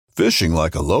Fishing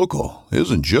like a local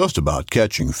isn't just about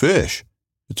catching fish.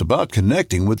 It's about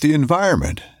connecting with the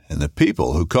environment and the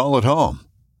people who call it home.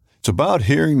 It's about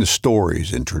hearing the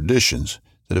stories and traditions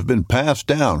that have been passed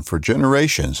down for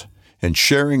generations and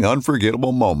sharing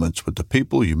unforgettable moments with the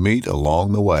people you meet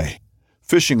along the way.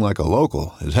 Fishing like a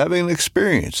local is having an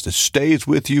experience that stays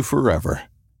with you forever.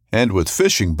 And with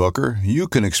Fishing Booker, you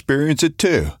can experience it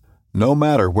too, no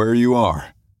matter where you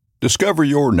are. Discover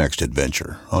your next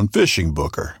adventure on Fishing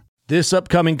Booker. This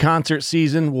upcoming concert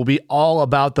season will be all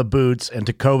about the boots, and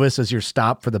Tecovas is your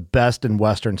stop for the best in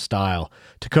Western style.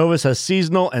 Tecovas has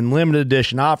seasonal and limited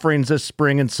edition offerings this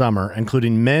spring and summer,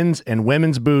 including men's and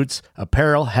women's boots,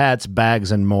 apparel, hats,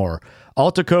 bags, and more.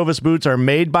 All Tecovas boots are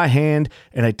made by hand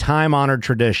in a time-honored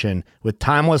tradition with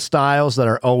timeless styles that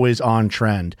are always on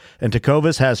trend. And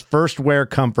Tecovas has first wear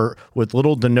comfort with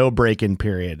little to no break-in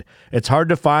period. It's hard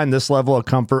to find this level of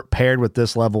comfort paired with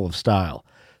this level of style.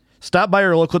 Stop by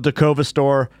your local Tecovas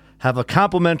store, have a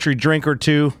complimentary drink or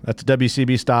two, that's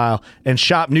WCB style, and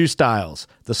shop new styles.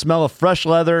 The smell of fresh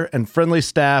leather and friendly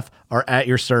staff are at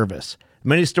your service.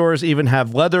 Many stores even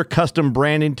have leather custom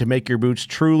branding to make your boots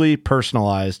truly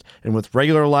personalized. And with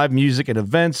regular live music and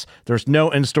events, there's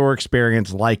no in-store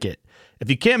experience like it.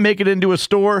 If you can't make it into a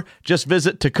store, just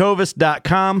visit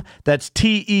tecovas.com. That's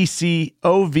TECOVAS.com.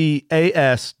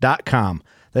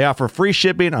 They offer free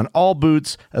shipping on all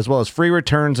boots, as well as free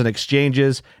returns and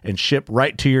exchanges, and ship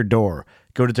right to your door.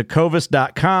 Go to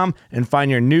tecovas.com and find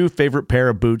your new favorite pair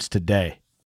of boots today.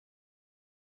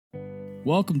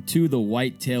 Welcome to the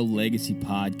Whitetail Legacy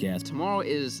Podcast. Tomorrow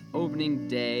is opening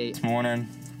day. This morning,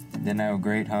 didn't have a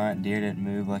great hunt. Deer didn't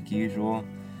move like usual.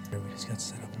 We just got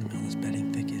set up in the middle of this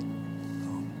bedding thicket.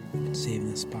 Saving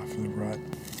this spot from the rut.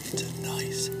 It's a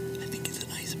nice, I think it's a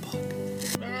nice buck.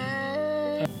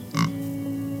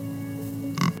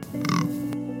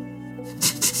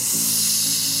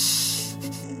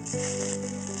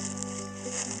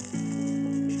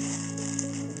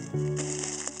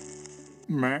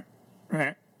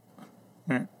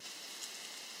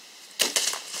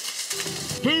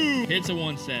 Boom! Hits a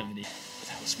 170.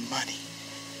 That was money.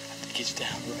 I think he's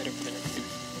down right over there, maybe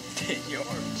 10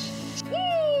 yards.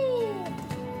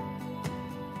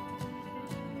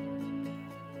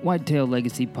 Whitetail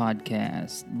Legacy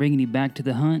Podcast, bringing you back to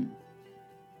the hunt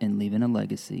and leaving a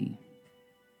legacy.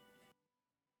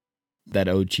 That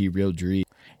OG real dream.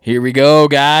 Here we go,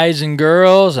 guys and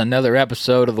girls. Another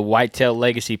episode of the Whitetail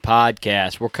Legacy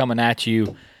Podcast. We're coming at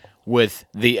you with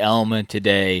The Element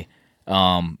today.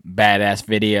 Badass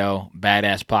video,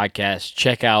 badass podcast.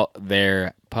 Check out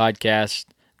their podcast,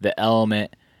 The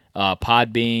Element,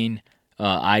 Podbean,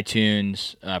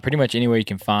 iTunes, pretty much anywhere you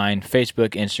can find. Facebook,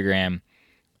 Instagram,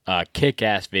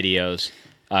 kick-ass videos,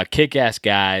 kick-ass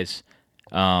guys.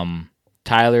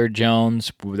 Tyler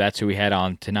Jones, that's who we had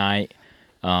on tonight.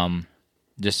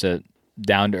 Just a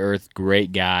down-to-earth,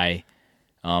 great guy.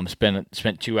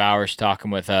 Spent 2 hours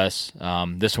talking with us.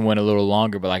 This one went a little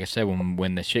longer, but like I said,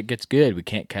 when the shit gets good, we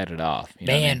can't cut it off. You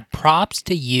know what I mean? Props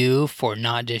to you for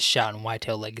not just shouting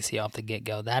Whitetail Legacy off the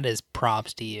get-go. That is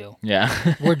props to you.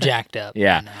 Yeah. We're jacked up.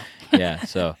 Yeah. Right now. Yeah,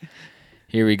 so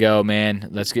here we go, man.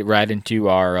 Let's get right into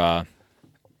our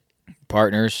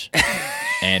partners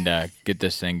and get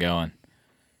this thing going.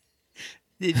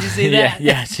 Did you see that?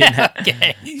 Yeah, seen that.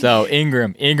 Okay. So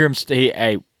Ingram,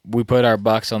 we put our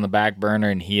bucks on the back burner,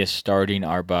 and he is starting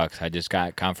our bucks. I just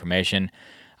got confirmation.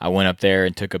 I went up there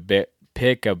and took a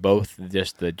pick of both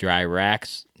just the dry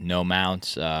racks, no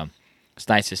mounts. It's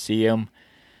nice to see him.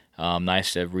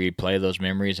 Nice to replay those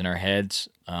memories in our heads.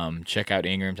 Check out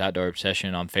Ingram's Outdoor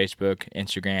Obsession on Facebook,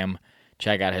 Instagram.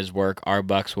 Check out his work. Our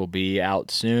bucks will be out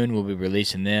soon. We'll be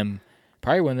releasing them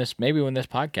probably when this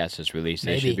podcast is released.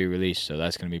 They should be released, so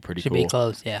that's going to be pretty cool. Should be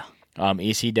close, yeah.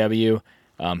 ECW.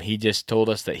 He just told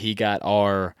us that he got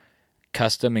our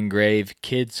custom engraved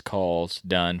kids calls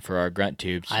done for our grunt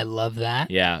tubes. I love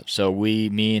that. Yeah, so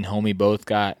me and homie both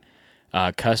got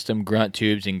custom grunt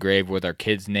tubes engraved with our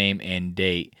kid's name and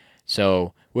date.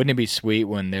 So wouldn't it be sweet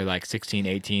when they're like 16,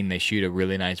 18, they shoot a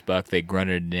really nice buck, they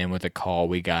grunted it in with a call,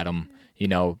 we got them,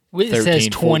 13, says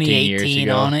 14 years 2018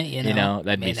 ago. on it,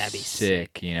 that'd be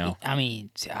sick, I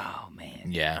mean, oh, man.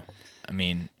 Yeah. I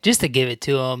mean, just to give it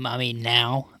to them,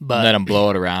 now, but let them blow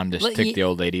it around, just tick the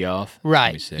old lady off.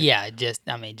 Right. Yeah, just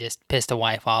piss the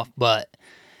wife off, but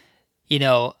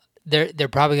they're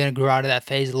probably going to grow out of that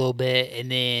phase a little bit,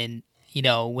 and then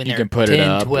when you they're can put 10, it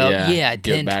up, 12,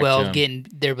 10, 12,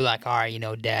 they're like, all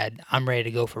right, Dad, I'm ready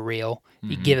to go for real.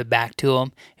 You give it back to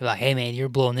them. You're like, hey, man, you're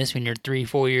blowing this when you're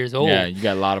 3-4 years old. Yeah, you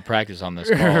got a lot of practice on this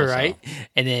call. Right? So.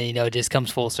 And then, it just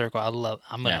comes full circle.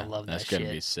 I'm going to love that shit. That's going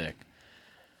to be sick.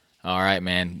 All right,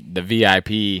 man. The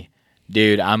VIP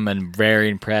Dude, I'm very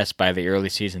impressed by the early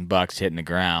season bucks hitting the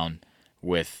ground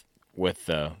with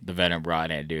the veteran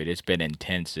broadhead, dude. It's been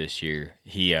intense this year.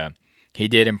 He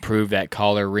did improve that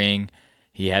collar ring.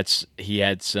 He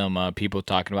had some people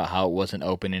talking about how it wasn't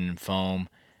opening in foam.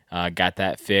 Got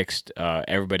that fixed.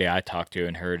 Everybody I talked to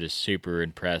and heard is super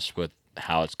impressed with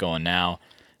how it's going now.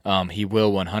 He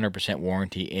will 100%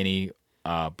 warranty any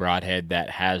broadhead that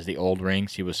has the old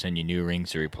rings. He will send you new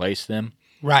rings to replace them.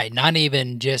 Right, not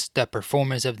even just the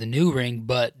performance of the new ring,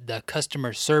 but the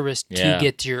customer service to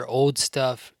get your old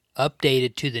stuff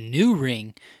updated to the new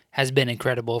ring has been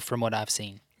incredible from what I've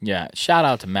seen. Yeah, shout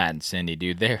out to Matt and Cindy,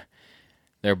 dude. They're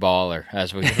baller,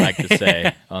 as we like to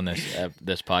say on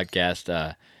this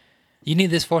podcast. You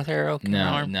need this fourth arrow?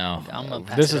 No. I'm gonna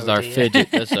pass This it is over our to you. fidget.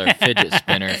 That's our fidget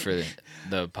spinner for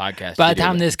the podcast. By the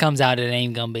time this comes out, it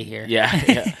ain't gonna be here.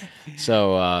 Yeah.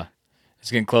 So it's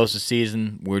getting close to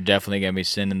season. We're definitely gonna be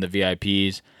sending the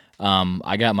VIPs.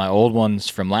 I got my old ones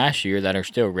from last year that are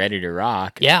still ready to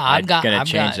rock. Yeah, I'm gonna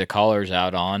change the collars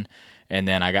out on, and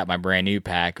then I got my brand new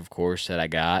pack, of course, that I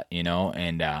got.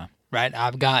 And right.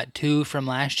 I've got 2 from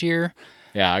last year.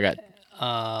 yeah, I got.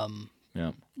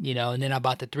 And then I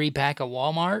bought the 3-pack at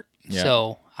Walmart. Yeah.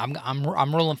 So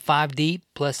I'm rolling 5 deep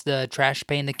plus the trash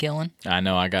panda killing. I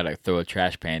know I gotta throw a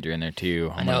trash panda in there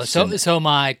too. I know. So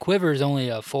my quiver is only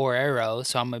a 4 arrow,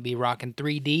 so I'm gonna be rocking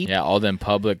 3 deep. Yeah, all them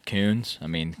public coons. I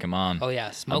mean, come on. Oh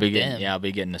yeah, smoke them. I'll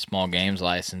be getting the small games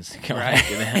license going Right.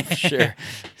 after them for sure.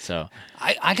 So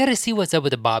I got to see what's up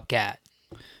with the Bobcat.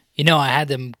 I had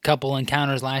them couple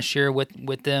encounters last year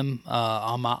with them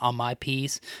on my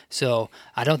piece, so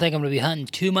I don't think I'm gonna be hunting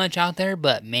too much out there.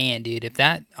 But man, dude, if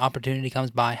that opportunity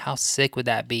comes by, how sick would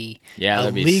that be? Yeah,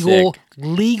 that'd be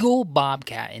legal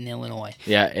Bobcat in Illinois.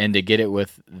 Yeah, and to get it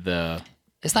with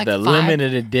It's like the 5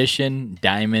 limited edition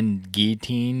diamond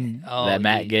guillotine that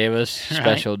Matt gave us.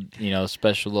 Special,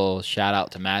 special little shout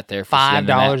out to Matt there for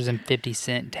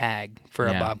 $5.50 tag for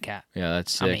a Bobcat. Yeah,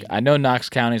 that's sick. I know Knox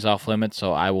County's off limits,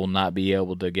 so I will not be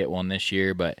able to get one this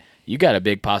year. But you got a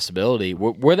big possibility.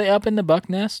 Were they up in the buck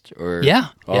nest? Or yeah,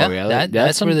 yeah.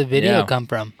 That's where the video come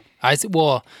from.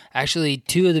 Actually,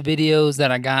 2 of the videos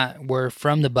that I got were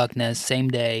from the buck nest same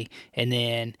day, and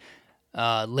then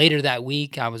later that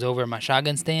week, I was over at my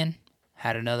shotgun stand,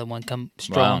 had another one come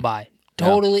strolling by.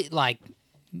 Totally,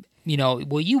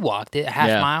 you walked it a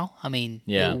half mile. I mean,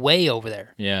 way over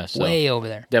there. Yeah, so way over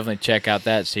there. Definitely check out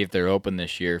that, see if they're open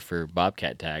this year for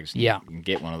Bobcat tags. Yeah. You can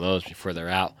get one of those before they're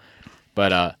out.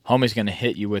 But homie's going to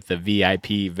hit you with the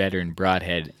VIP Veteran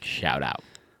Broadhead shout-out.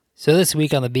 So this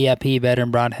week on the VIP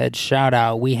Veteran Broadhead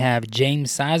shout-out, we have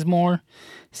James Sizemore,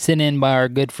 sent in by our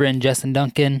good friend Justin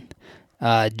Duncan.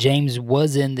 James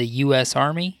was in the U.S.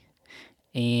 Army,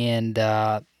 and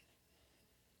that's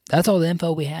all the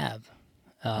info we have.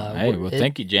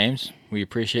 Thank you, James. We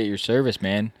appreciate your service,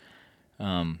 man.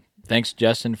 Thanks,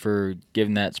 Justin, for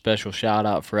giving that special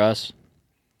shout-out for us.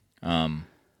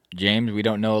 James, we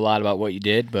don't know a lot about what you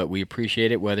did, but we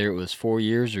appreciate it, whether it was 4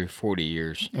 years or 40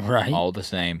 years. Right. All the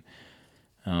same.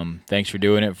 Thanks for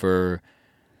doing it for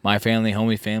my family,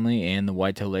 homie family, and the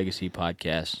Whitetail Legacy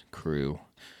podcast crew.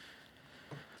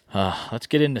 Let's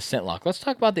get into ScentLok. Let's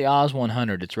talk about the Oz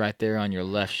 100. It's right there on your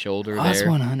left shoulder. Oz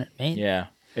 100, man. Yeah,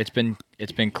 it's been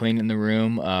cleaning the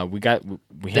room. We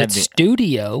had the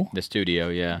studio. The studio,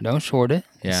 yeah. Don't short it.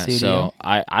 Yeah. So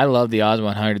I love the Oz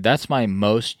 100. That's my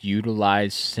most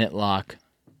utilized ScentLok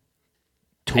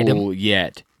tool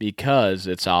yet because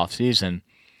it's off season.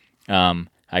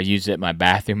 I used it in my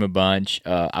bathroom a bunch.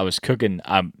 I was cooking.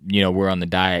 We're on the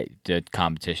diet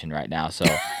competition right now, so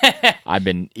I've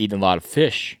been eating a lot of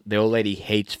fish. The old lady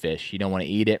hates fish. You don't want to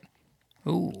eat it.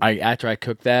 Ooh. After I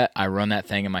cook that, I run that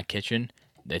thing in my kitchen.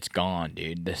 It's gone,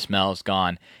 dude. The smell's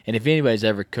gone. And if anybody's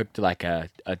ever cooked like a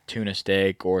tuna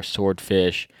steak or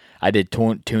swordfish, I did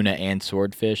tuna and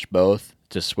swordfish both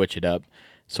to switch it up.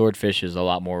 Swordfish is a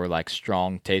lot more like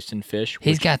strong tasting fish.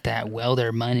 He's got that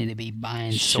welder money to be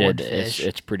buying swordfish.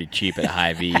 It's pretty cheap at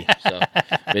Hy-Vee.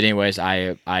 But anyways,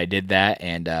 I did that,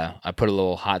 and I put a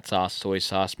little hot sauce, soy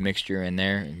sauce mixture in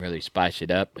there and really spiced it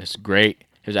up. It's great.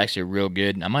 It was actually real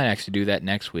good. I might actually do that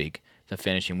next week, the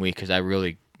finishing week, because I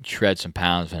really shred some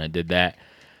pounds when I did that.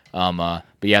 But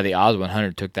yeah, the Oz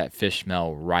 100 took that fish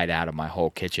smell right out of my whole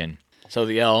kitchen. So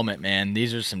the Element, man,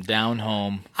 these are some down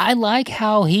home. I like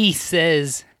how he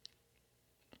says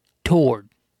Tord.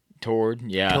 Tord,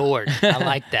 yeah. Tord. I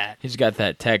like that. He's got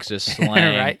that Texas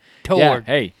slang. Right? Tord. Yeah,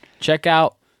 hey, check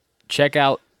out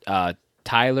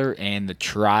Tyler and the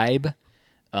Tribe.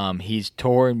 He's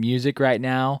touring music right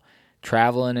now,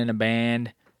 traveling in a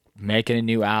band, making a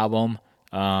new album.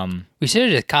 We should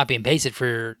have just copy and pasted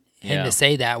for him Yeah. to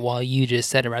say that while you just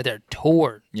said it right there.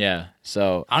 Tore. Yeah.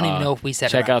 So I don't even know if we said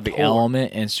it check right. out the Tore.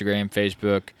 Element, Instagram,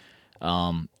 Facebook,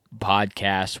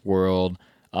 podcast world,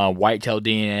 Whitetail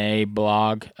DNA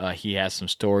blog. He has some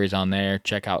stories on there.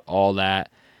 Check out all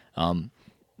that.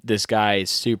 This guy is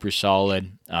super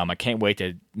solid. I can't wait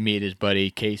to meet his buddy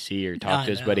Casey or talk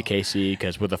to his buddy Casey,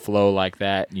 because with a flow like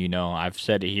that, I've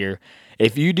said it here.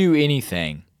 If you do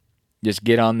anything, just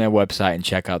get on their website and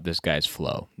check out this guy's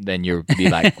flow. Then you'll be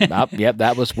like, oh, yep,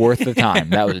 that was worth the time.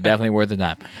 That was definitely worth the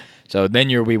time. So then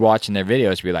you'll be watching their videos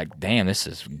and be like, damn, this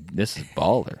is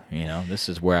baller. This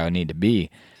is where I need to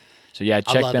be. So yeah,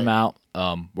 check them out.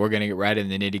 We're going to get right in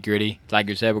the nitty gritty. Like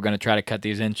you said, we're going to try to cut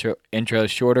these intros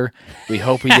shorter. We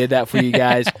hope we did that for you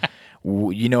guys.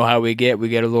 You know how we get. We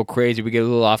get a little crazy. We get a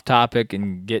little off topic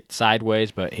and get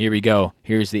sideways. But here we go.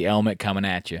 Here's the Element coming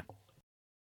at you.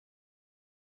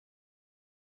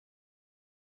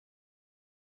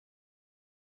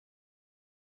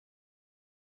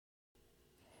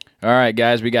 All right,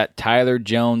 guys, we got Tyler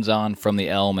Jones on from the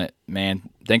Element. Man,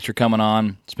 thanks for coming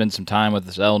on. Spend some time with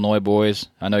us Illinois boys.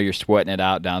 I know you're sweating it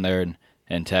out down there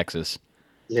in Texas.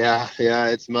 Yeah,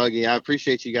 it's muggy. I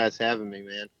appreciate you guys having me,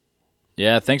 man.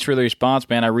 Yeah, thanks for the response,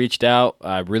 man. I reached out.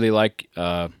 I really like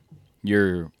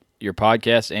your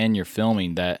podcast and your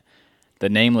filming. That the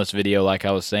Nameless video, like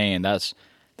I was saying, that's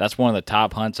one of the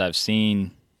top hunts I've seen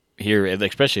here,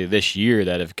 especially this year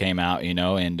that have came out.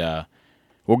 And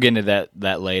we'll get into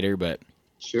that later, but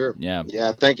sure. Yeah.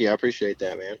 Thank you. I appreciate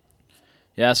that, man.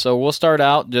 Yeah. So we'll start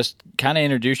out. Just kind of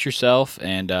introduce yourself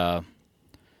and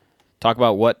talk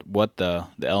about what the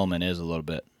Element is a little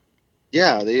bit.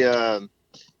 Yeah.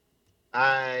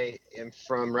 I am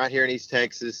from right here in East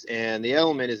Texas, and the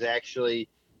Element is actually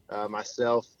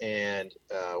myself and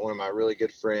one of my really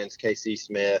good friends, KC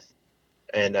Smith,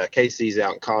 and KC's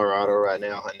out in Colorado right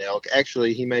now hunting elk.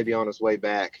 Actually, he may be on his way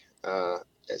back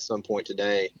at some point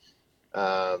today.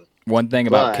 One thing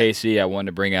about KC I wanted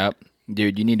to bring up,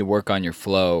 dude, you need to work on your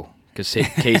flow, because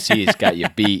KC's got you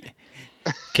beat.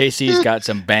 KC's got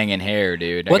some banging hair,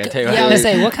 dude. I was gonna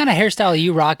say, what kind of hairstyle are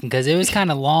you rocking? Because it was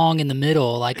kind of long in the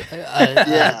middle, like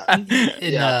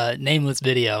in the Nameless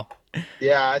video.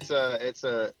 Yeah,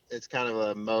 it's kind of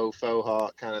a mo faux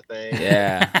hawk kind of thing.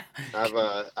 Yeah,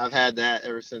 I've had that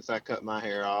ever since I cut my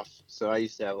hair off. So I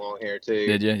used to have long hair too.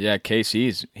 Did you? Yeah,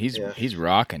 KC's he's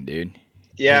rocking, dude.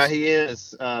 Yeah, he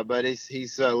is, but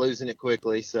he's losing it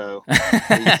quickly. So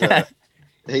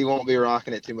he won't be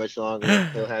rocking it too much longer.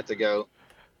 He'll have to go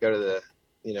to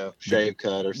the shave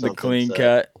cut or something. The clean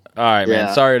cut. All right,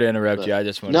 man. Sorry to interrupt you. I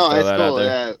just want to throw that out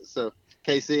there. Yeah. So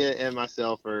KC and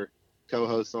myself are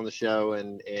co-hosts on the show,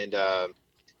 and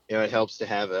it helps to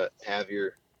have a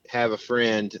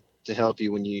friend to help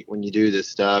you when you do this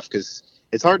stuff, because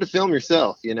it's hard to film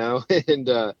yourself, and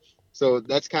so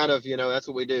that's kind of that's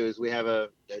what we do. Is we have a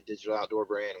digital outdoor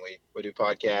brand. We do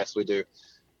podcasts, we do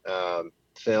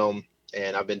film,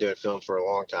 and I've been doing film for a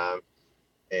long time,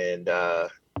 and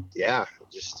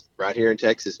just right here in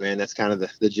Texas, man. That's kind of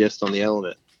the gist on the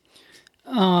Element.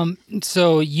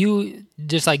 So you,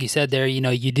 just like you said there,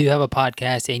 you do have a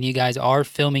podcast, and you guys are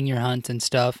filming your hunts and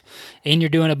stuff, and you're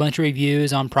doing a bunch of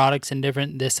reviews on products and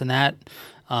different this and that.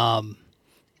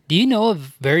 Do you know of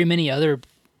very many other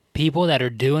people that are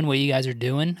doing what you guys are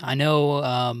doing? I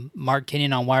know Mark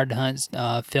Kenyon on Wired Hunts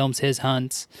films his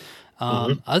hunts.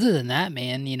 Other than that,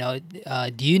 man,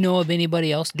 do you know of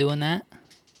anybody else doing that?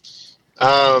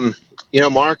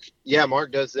 Mark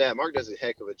does that. Mark does a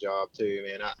heck of a job too,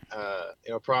 man.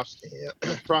 Props to him.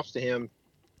 Props to him.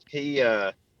 He,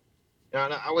 I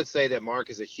would say that Mark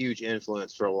is a huge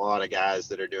influence for a lot of guys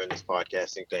that are doing this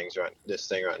podcasting this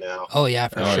thing right now. Oh yeah,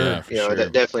 for sure. Yeah,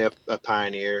 definitely a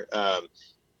pioneer,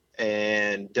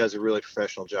 and does a really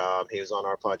professional job. He was on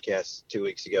our podcast 2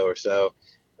 weeks ago or so.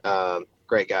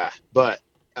 Great guy. But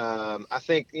I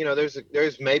think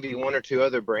there's maybe one or two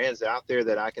other brands out there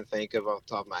that I can think of off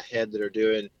the top of my head that are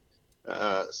doing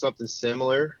something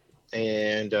similar,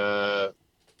 and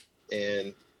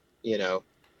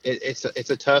it's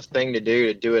a tough thing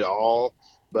to do it all.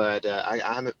 But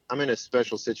I'm in a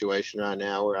special situation right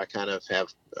now where I kind of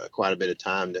have quite a bit of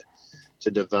time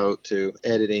to devote to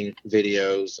editing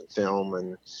videos and film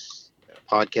and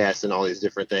podcasts and all these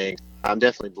different things. I'm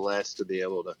definitely blessed to be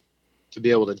able to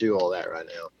do all that right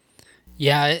now.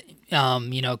 Yeah,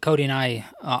 Cody and I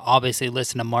obviously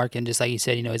listen to Mark, and just like you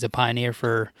said, he's a pioneer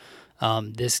for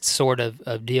this sort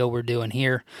of deal we're doing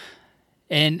here.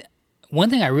 And one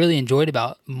thing I really enjoyed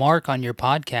about Mark on your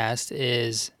podcast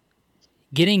is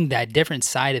getting that different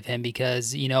side of him,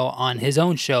 because on his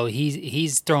own show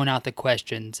he's thrown out the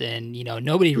questions, and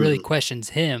nobody really questions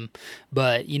him,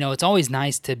 but it's always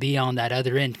nice to be on that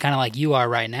other end, kind of like you are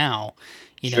right now.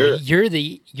 Sure. You're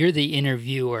the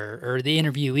interviewer or the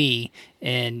interviewee,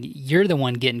 and you're the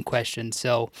one getting questions.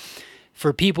 So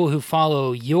for people who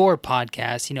follow your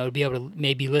podcast, to be able to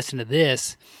maybe listen to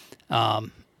this,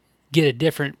 get a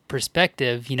different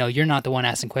perspective. You're not the one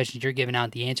asking questions, you're giving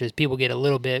out the answers. People get a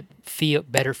little bit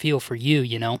better feel for you.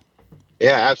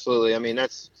 Yeah, absolutely. I mean,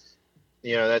 that's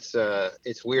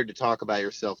it's weird to talk about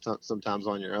yourself sometimes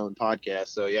on your own podcast.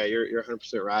 So yeah, you're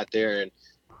 100% right there. And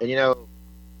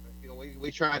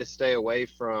we try to stay away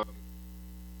from,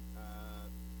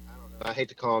 I don't know, I hate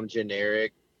to call them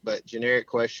generic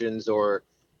questions or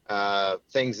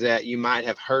things that you might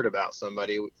have heard about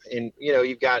somebody. And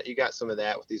you got some of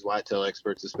that with these whitetail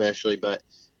experts especially, but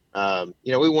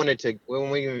we wanted to,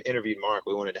 when we interviewed Mark,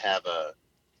 we wanted to have a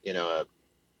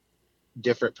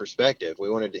different perspective. We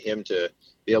wanted him to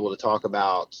be able to talk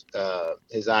about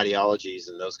his ideologies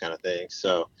and those kind of things.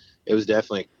 So it was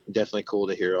definitely cool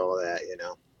to hear all of that.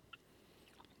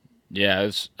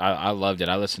 Yeah, I loved it.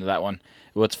 I listened to that one.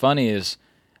 What's funny is,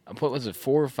 what was it,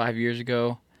 4 or 5 years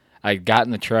ago? I got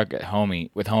in the truck with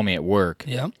homie at work.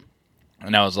 Yep.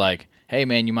 And I was like, "Hey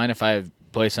man, you mind if I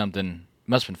play something?"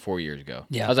 Must have been 4 years ago.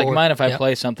 Yeah. I was like, "You mind if I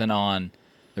play something on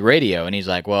the radio?" And he's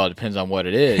like, "Well, it depends on what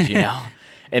it is,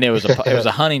 And it was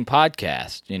a hunting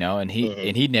podcast, and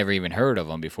he'd never even heard of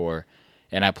them before.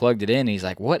 And I plugged it in. And he's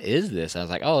like, "What is this?" I was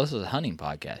like, "Oh, this is a hunting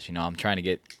podcast." I'm trying to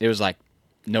get. It was like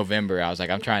November. I was like,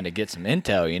 I'm trying to get some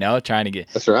intel. Trying to get.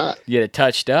 That's right. Get it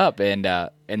touched up, and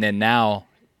then now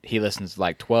he listens to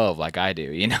like 12, like I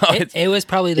do. It was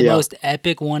probably the most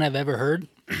epic one I've ever heard.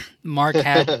 Mark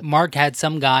had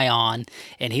some guy on,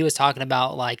 and he was talking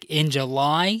about, like, in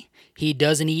July he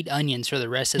doesn't eat onions for the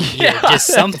rest of the year. Just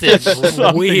something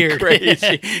weird.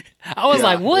 Crazy. I was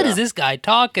like, what is this guy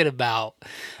talking about?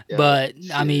 Yeah, but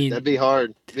shit, I mean, that'd be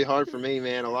hard. It'd be hard for me,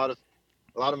 man. A lot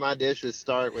of my dishes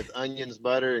start with onions,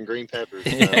 butter, and green peppers.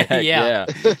 Yeah.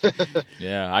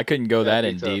 Yeah, I couldn't go that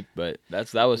in tough. deep, but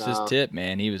that was his tip,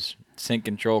 man. He was scent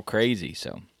control crazy,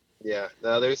 so. Yeah,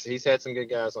 no, he's had some good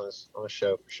guys on his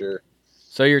show for sure.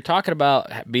 So you're talking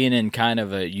about being in kind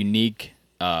of a unique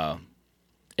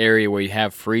area where you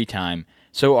have free time.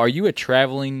 So are you a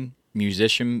traveling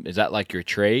musician? Is that like your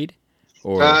trade?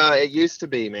 Or It used to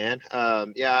be, man.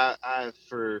 Yeah, I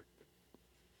for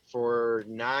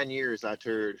 9 years I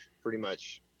toured pretty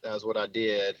much. That was what I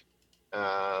did.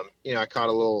 I caught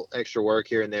a little extra work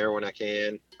here and there when I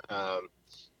can.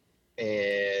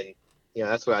 And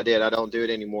that's what I did. I don't do it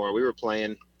anymore. We were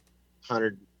playing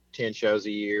 110 shows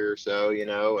a year or so,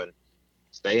 and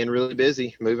staying really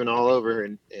busy, moving all over.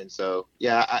 And so,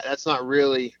 yeah, that's not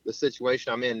really the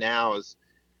situation I'm in now. Is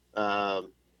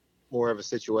more of a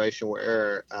situation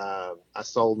where I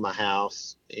sold my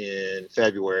house in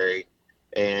February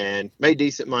and made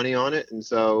decent money on it. And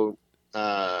so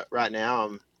right now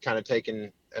I'm kind of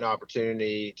taking an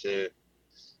opportunity to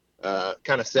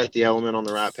kind of set the element on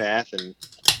the right path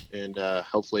and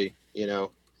hopefully,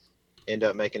 end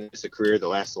up making this a career that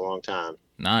lasts a long time.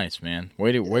 Nice, man.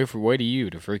 Way to you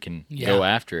to freaking go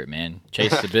after it, man.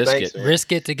 Chase the biscuit. Thanks, man.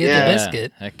 Risk it to get the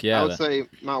biscuit. Heck yeah. I would say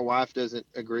my wife doesn't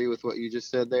agree with what you just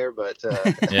said there, but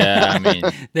yeah, I mean,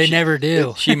 they never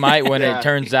do. She might when it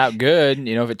turns out good.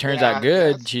 If it turns out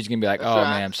good, she's gonna be like, "Oh right.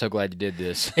 man, I'm so glad you did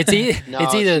this." It's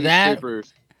either that.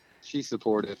 She's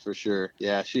supportive for sure.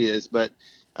 Yeah, she is. But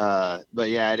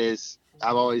yeah, it is.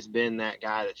 I've always been that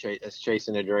guy that's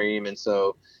chasing a dream, and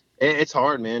so it's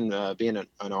hard, man. Being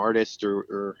an artist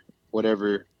or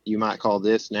whatever you might call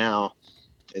this now,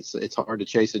 it's hard to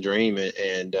chase a dream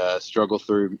and struggle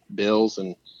through bills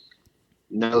and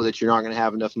know that you're not going to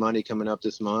have enough money coming up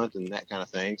this month and that kind of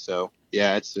thing. So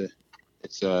yeah, it's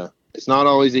not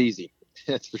always easy.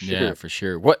 That's for sure. Yeah, for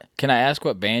sure. What can I ask?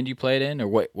 What band you played in, or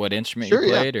what instrument you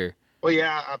played, or? Well,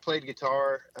 yeah, I played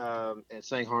guitar and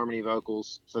sang harmony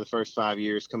vocals for the first 5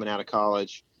 years coming out of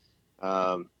college.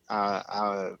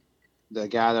 The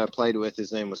guy that I played with,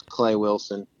 his name was Clay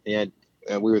Wilson. We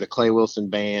were the Clay Wilson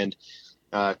Band.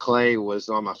 Clay was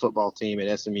on my football team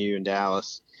at SMU in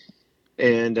Dallas,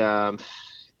 and I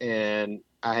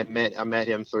met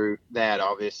him through that,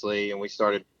 obviously, and we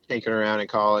started tinkering around in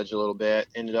college a little bit.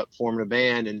 Ended up forming a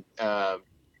band, and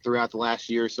throughout the last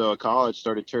year or so of college,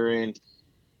 started touring.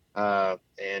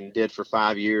 And did for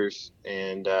 5 years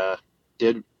and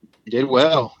did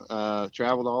well.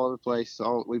 Traveled all over the place.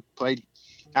 We played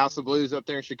House of Blues up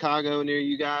there in Chicago near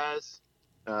you guys.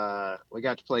 We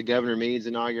got to play Governor Meade's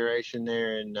inauguration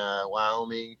there in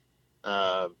Wyoming.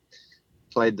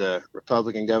 played the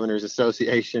Republican Governors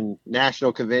Association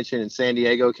National Convention in San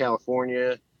Diego,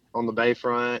 California, on the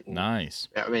Bayfront. Nice.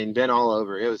 I mean, been all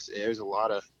over. It was a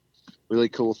lot of really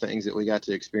cool things that we got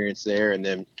to experience there. And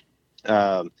then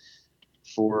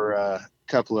for a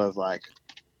couple of like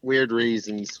weird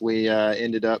reasons, we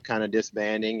ended up kind of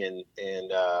disbanding,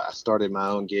 and I started my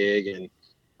own gig, and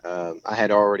I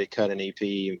had already cut an EP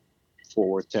in Fort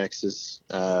Worth, Texas,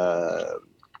 a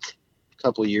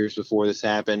couple of years before this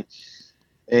happened.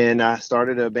 And I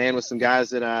started a band with some guys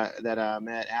that I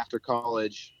met after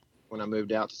college when I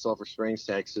moved out to Sulphur Springs,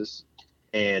 Texas,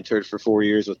 and toured for 4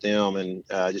 years with them, and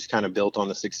just kind of built on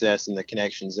the success and the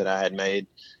connections that I had made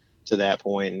to that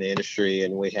point in the industry.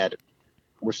 And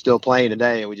we're still playing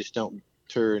today, and we just don't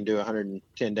tour and do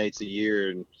 110 dates a year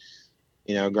and,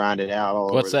 grind it out all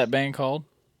over. What's that band called?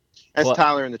 That's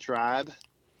Tyler and the Tribe.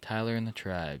 Tyler and the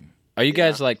Tribe. Are you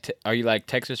guys are you like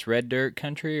Texas Red Dirt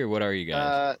country, or what are you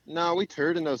guys? No, we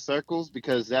toured in those circles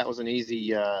because that was an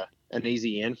easy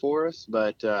in for us.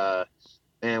 But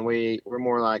man, we're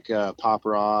more like pop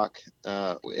rock.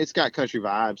 It's got country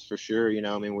vibes for sure.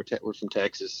 I mean, we're from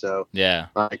Texas, so yeah.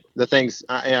 Like the things.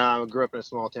 I grew up in a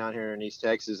small town here in East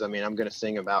Texas. I mean, I'm gonna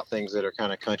sing about things that are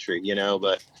kind of country,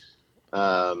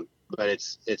 but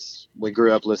it's we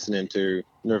grew up listening to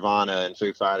Nirvana and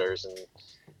Foo Fighters and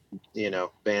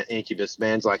Incubus,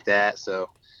 bands like that. So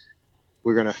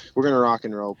we're gonna rock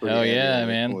and roll. Hell yeah,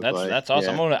 man! That's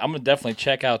awesome. Yeah. I'm gonna definitely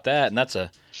check out that, and that's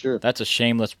a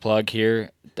shameless plug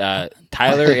here.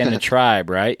 Tyler and the Tribe,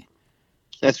 right?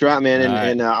 That's right, man.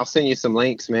 And I'll send you some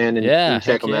links, man, and you can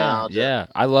check them out. Yeah,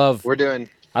 I love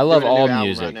all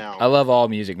music. Right now. I love all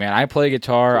music, man. I play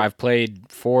guitar. I've played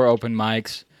 4 open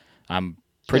mics. I'm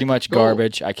pretty much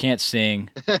garbage. I can't sing,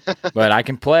 but I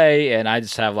can play, and I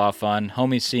just have a lot of fun.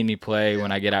 Homies see me play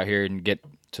when I get out here and get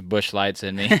some bush lights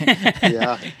in me.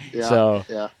 So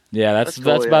that's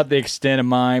cool, about the extent of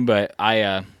mine. But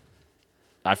I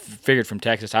figured from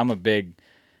Texas, I'm a big.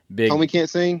 Homie can't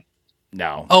sing.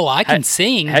 No. Oh, I can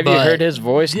sing. Have you heard his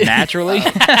voice naturally?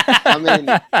 I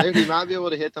mean, he might be able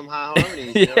to hit them high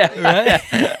harmonies.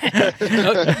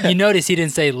 Right? You notice he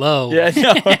didn't say low. Yeah,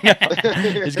 no.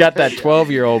 He's got that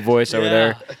 12-year-old voice over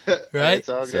there. Right? It's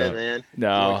all good, man.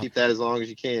 No. Keep that as long as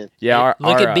you can. Yeah.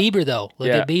 Look at Bieber, though.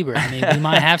 Look at Bieber. I mean, we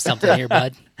might have something here,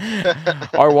 bud.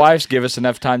 Our wives give us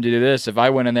enough time to do this. If I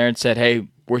went in there and said, hey,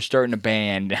 we're starting a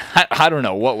band, I don't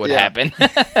know what would happen.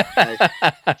 Hey,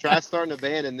 try starting a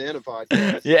band and then a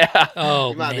podcast. Yeah.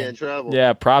 Oh, you might be in trouble.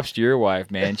 Yeah, props to your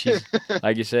wife, man. She's,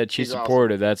 like you said, she's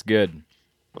supportive. Awesome. That's good.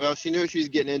 Well, she knew what she was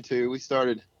getting into. We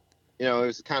started, it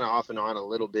was kind of off and on a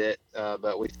little bit,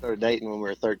 but we started dating when we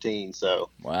were 13, so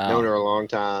known her a long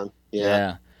time.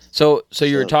 Yeah. So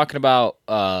you were talking about,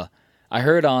 I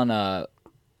heard on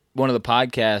one of the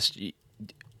podcasts,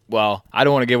 well, I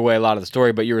don't want to give away a lot of the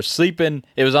story, but you were sleeping.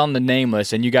 It was on the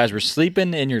Nameless, and you guys were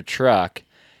sleeping in your truck,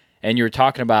 and you were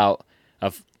talking about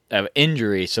an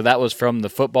injury. So that was from the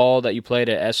football that you played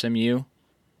at SMU?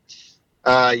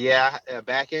 A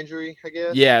back injury, I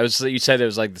guess. Yeah, it was. You said it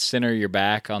was like the center of your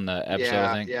back on the episode,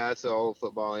 I think. Yeah, it's an old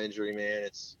football injury, man.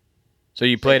 So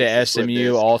you played at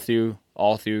SMU all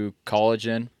through college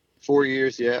then? 4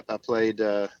 years, yep. I played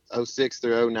 06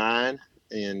 through 09,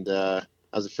 and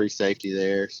I was a free safety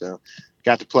there, so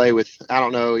got to play with. I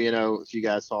don't know, if you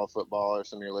guys follow football or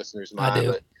some of your listeners might. I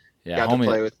do. But got to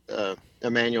play with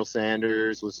Emmanuel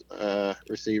Sanders was a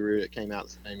receiver that came out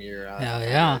the same year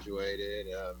I graduated.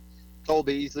 Cole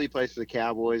Beasley plays for the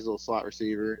Cowboys, little slot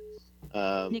receiver.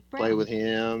 Play with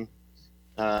him.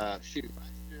 Last year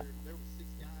there were 6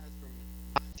 guys from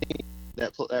my team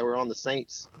that were on the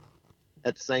Saints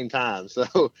at the same time,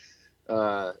 so.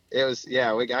 It was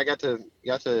I got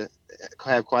to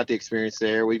have quite the experience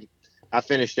there. I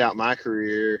finished out my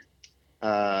career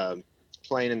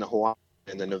playing in the Hawaii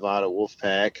and the Nevada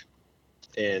Wolfpack,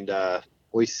 and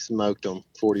we smoked them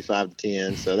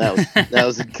 45-10. So that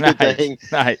was a good thing.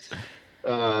 Nice.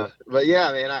 But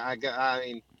yeah, man,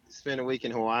 I spent a week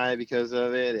in Hawaii because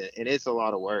of it, and it's a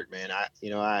lot of work, man. I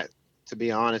to be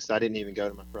honest, I didn't even go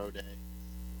to my pro day.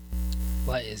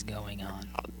 What is going on?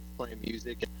 Playing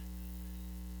music.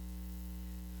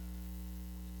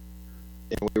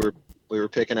 And we were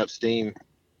picking up steam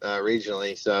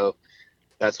regionally, so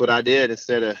that's what I did.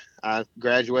 I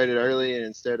graduated early, and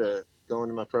instead of going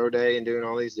to my pro day and doing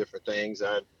all these different things,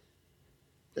 I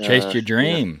chased your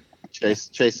dream.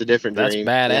 Chased a different dream.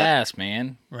 That's badass,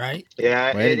 man. Right?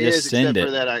 Yeah, it is. Except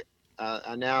for that,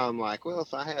 I now I'm like, well,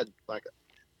 if I had like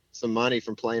some money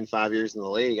from playing 5 years in the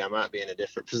league, I might be in a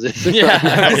different position.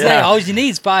 Yeah, all you need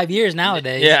is 5 years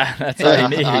nowadays. Yeah, that's all you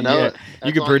need. I know.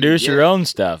 You can produce your own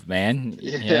stuff, man.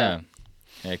 Yeah.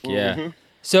 Heck yeah. Mm-hmm.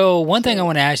 So one thing I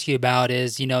want to ask you about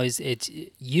is, it's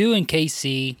you and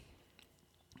KC.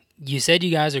 You said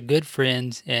you guys are good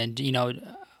friends, and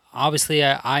obviously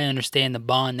I understand the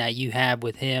bond that you have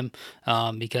with him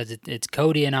because it's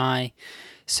Cody and I.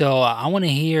 So I want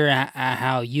to hear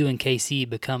how you and KC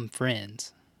become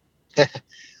friends.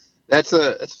 That's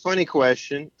a funny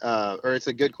question, or it's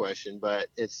a good question, but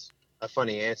it's a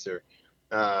funny answer.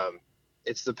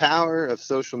 It's the power of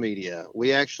social media.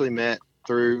 We actually met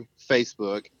through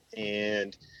Facebook,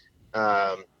 and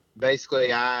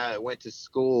basically I went to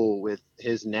school with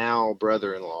his now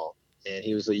brother-in-law, and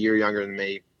he was a year younger than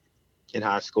me in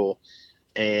high school.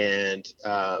 And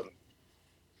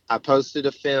I posted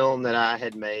a film that I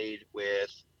had made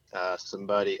with a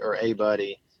buddy.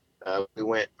 We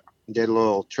went and did a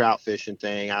little trout fishing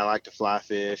thing. I like to fly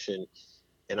fish, and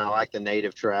I like the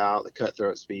native trout, the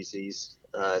cutthroat species,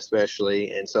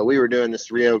 especially. And so we were doing this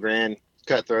Rio Grande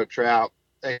cutthroat trout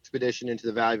expedition into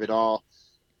the Valley Vidal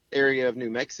area of New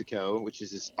Mexico, which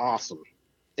is this awesome,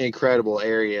 incredible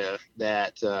area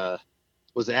that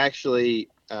was actually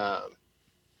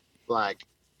like,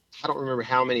 I don't remember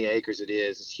how many acres it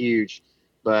is. It's huge,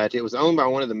 but it was owned by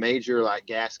one of the major like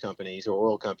gas companies or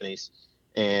oil companies,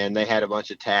 and they had a bunch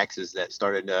of taxes that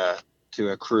started to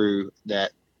accrue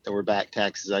that were back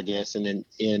taxes, I guess, and then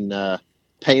in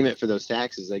payment for those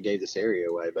taxes, they gave this area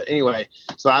away. But anyway,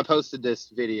 so I posted this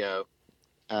video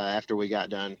after we got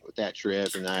done with that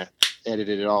trip, and I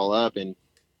edited it all up, and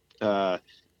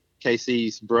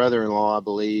KC's brother-in-law, I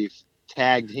believe,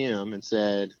 tagged him and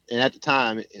said, and at the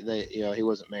time he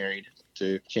wasn't married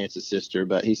to Chance's sister,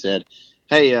 but he said,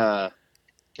 "Hey,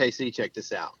 KC, check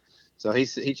this out." So he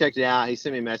checked it out. He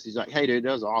sent me a message like, "Hey dude,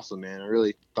 that was awesome, man. I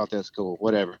really thought that was cool,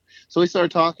 whatever." So we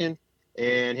started talking,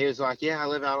 and he was like, "Yeah, I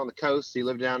live out on the coast." He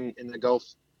lived down in the Gulf,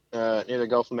 near the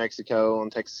Gulf of Mexico on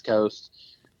the Texas coast,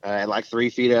 at like 3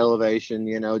 feet elevation,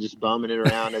 just bumming it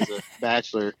around as a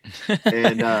bachelor.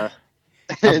 And a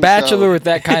bachelor with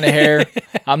that kind of hair,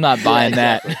 I'm not buying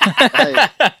that. Hey,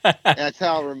 that's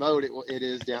how remote it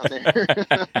is down there.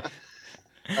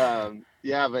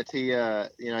 But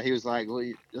he was like,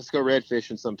 "Well, let's go red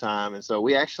fishing sometime." And so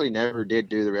we actually never did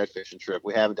do the red fishing trip.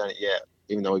 We haven't done it yet,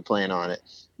 even though we plan on it.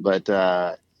 But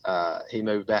he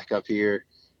moved back up here,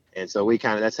 and so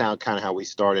that's how we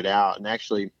started out. And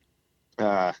actually,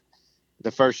 the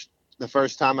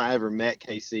first time I ever met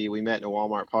KC, we met in a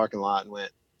Walmart parking lot and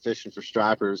went fishing for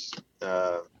stripers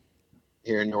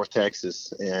here in North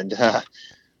Texas. And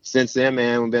since then,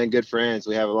 man, we've been good friends.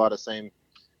 We have a lot of same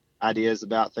ideas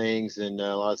about things and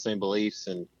a lot of the same beliefs.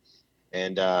 And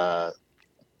I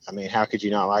mean, how could you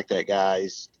not like that guy?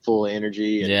 He's full of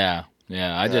energy. And, yeah.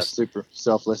 I just super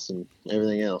selfless and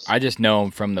everything else. I just know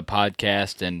him from the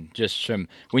podcast, and just from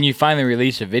when you finally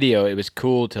released a video, it was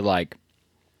cool to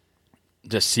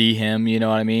just see him. You know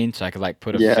what I mean? So I could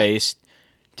put a face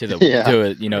to the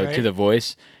to the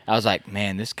voice. I was like,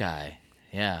 man, this guy,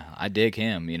 yeah, I dig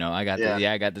him. I got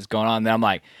I got this going on. Then I'm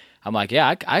like,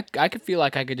 yeah, I could feel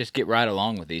like I could just get right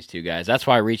along with these two guys. That's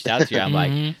why I reached out to you. I'm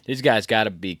like, these guys got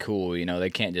to be cool. They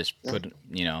can't just put,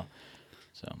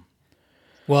 so.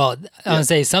 Well, I want to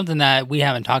say something that we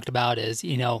haven't talked about is,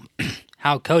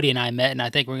 how Cody and I met, and I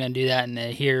think we're going to do that in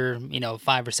here,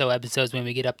 5 or so episodes. When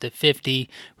we get up to 50,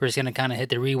 we're just going to kind of hit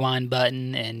the rewind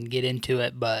button and get into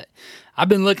it. But I've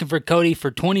been looking for Cody for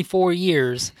 24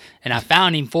 years, and I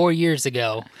found him 4 years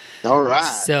ago. All right.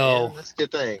 So man, that's a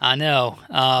good thing. I know.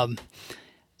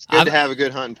 It's good to have a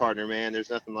good hunting partner, man. There's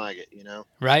nothing like it,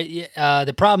 Right?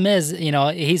 The problem is,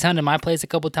 he's hunted my place a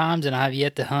couple times, and I have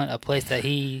yet to hunt a place that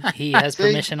he has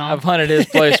permission on. I've hunted his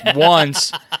place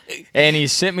once, and he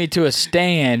sent me to a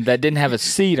stand that didn't have a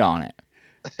seat on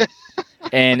it.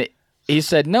 And he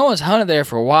said, no one's hunted there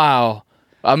for a while.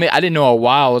 I mean, I didn't know a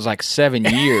while was like 7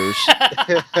 years.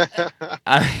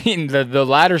 I mean, the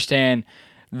ladder stand,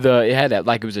 it had that,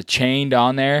 it was a chained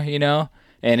on there,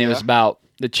 and it was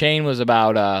the chain was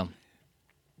about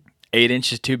 8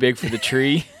 inches too big for the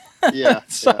tree.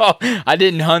 So I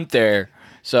didn't hunt there.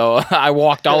 So I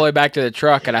walked all the way back to the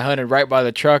truck, and I hunted right by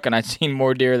the truck, and I seen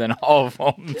more deer than all of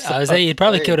them. So. I was saying you'd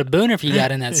probably killed a booner if you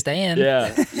got in that stand.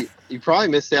 Yeah. You probably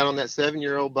missed out on that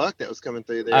 7-year-old buck that was coming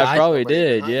through there. I probably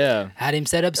did, yeah. Had him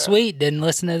set up sweet, didn't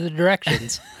listen to the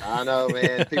directions. I know,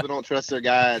 man. People don't trust their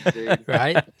guides, dude.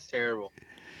 Right? It's terrible.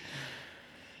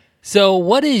 So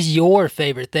what is your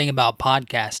favorite thing about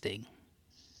podcasting?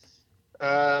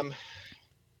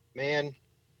 Man,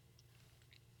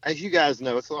 as you guys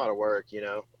know, it's a lot of work,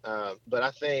 but I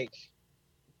think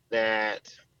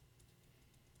that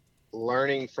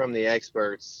learning from the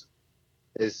experts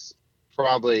is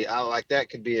probably, that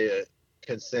could be a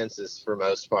consensus for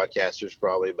most podcasters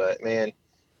probably, but man,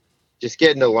 just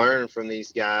getting to learn from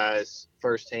these guys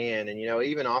firsthand. And,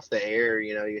 even off the air,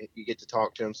 you get to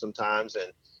talk to them sometimes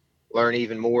and learn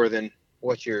even more than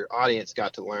what your audience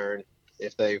got to learn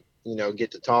if they, get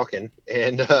to talking.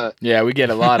 And yeah, we get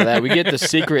a lot of that. We get the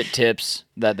secret tips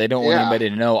that they don't want anybody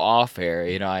to know off air.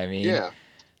 You know what I mean? Yeah.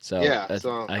 So,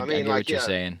 So I get what you're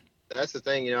saying. That's the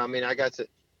thing.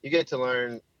 You get to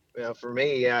learn, for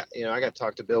me, I got to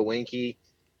talk to Bill Winke,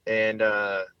 and,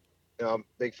 I'm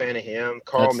a big fan of him.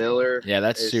 Carl Miller. Yeah,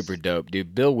 that's super dope,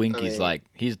 dude. Bill Winke's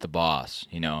he's the boss,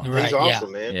 Right, he's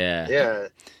awesome, man. Yeah. Yeah.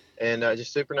 And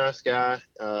just super nice guy.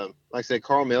 Like I said,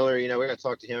 Carl Miller, we got to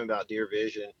talk to him about deer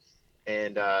vision.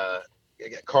 And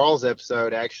Carl's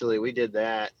episode, actually, we did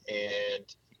that. And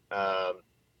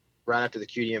right after the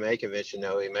QDMA convention,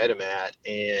 we met him at,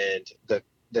 and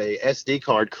the SD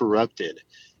card corrupted.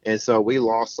 And so we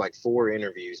lost like 4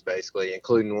 interviews, basically,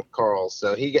 including Carl.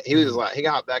 So he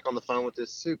got back on the phone with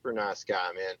this super nice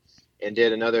guy, man, and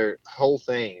did another whole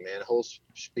thing, man, a whole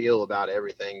spiel about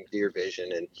everything deer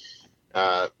vision. And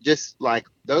just like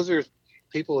those are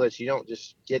people that you don't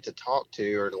just get to talk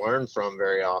to or to learn from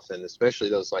very often, especially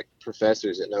those like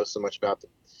professors that know so much about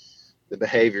the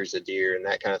behaviors of deer and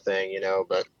that kind of thing,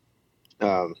 But I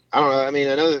don't know. I mean,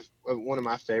 another one of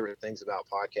my favorite things about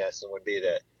podcasting would be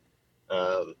that,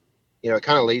 it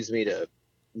kind of leads me to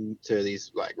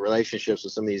these like relationships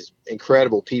with some of these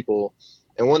incredible people.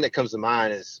 And one that comes to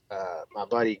mind is my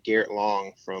buddy Garrett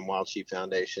Long from Wild Sheep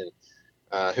Foundation,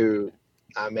 who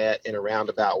I met in a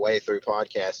roundabout way through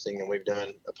podcasting, and we've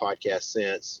done a podcast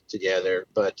since together.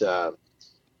 But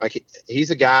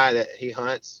he's a guy that he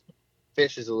hunts,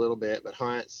 fishes a little bit, but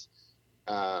hunts.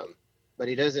 But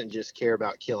he doesn't just care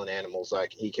about killing animals.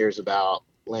 Like, he cares about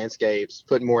landscapes,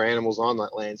 putting more animals on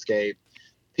that landscape,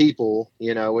 people,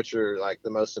 which are like the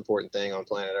most important thing on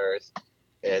planet Earth.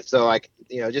 And so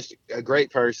just a great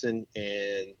person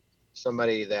and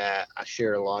somebody that I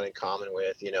share a lot in common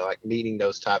with, like meeting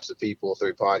those types of people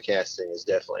through podcasting is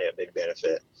definitely a big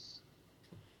benefit.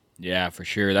 Yeah, for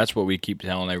sure. That's what we keep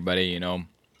telling everybody,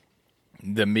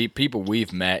 the people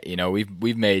we've met,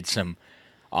 we've made some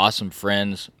awesome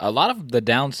friends. A lot of the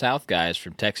down south guys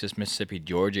from Texas, Mississippi,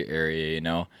 Georgia area,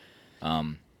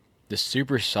 the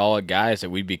super solid guys that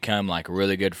we become like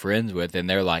really good friends with, and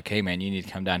they're like, "Hey man, you need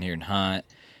to come down here and hunt,"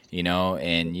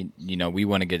 and we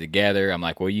want to get together. I'm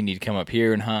like, "Well, you need to come up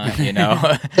here and hunt,"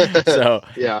 So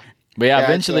yeah, but yeah,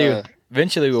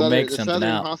 eventually we'll make something Southern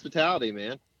out. Hospitality,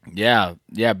 man. Yeah.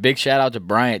 Big shout out to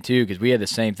Bryant too, because we had the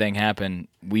same thing happen.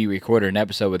 We recorded an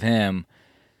episode with him.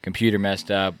 Computer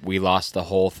messed up. We lost the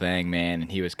whole thing, man,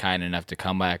 and he was kind enough to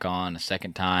come back on a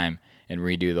second time and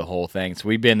redo the whole thing. So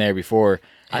we've been there before.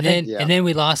 And then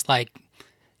we lost like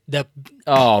the.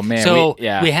 Oh man! So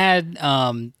we had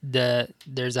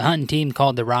there's a hunting team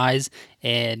called the Rise,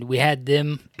 and we had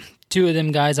 2 of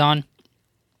them guys on,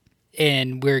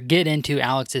 and we're getting into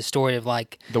Alex's story of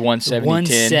like the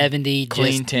 170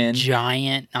 clean 10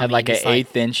 giant. Had like an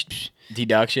 1/8 inch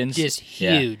deductions, just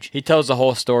huge. Yeah. He tells the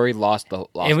whole story. Lost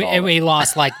we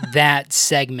lost like that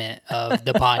segment of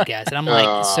the podcast, and I'm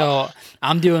like, so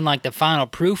I'm doing like the final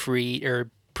proofread or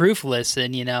proof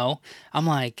listen. I'm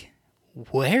like,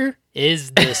 where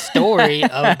is the story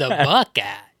of the buck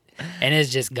at? And it's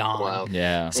just gone. Wow.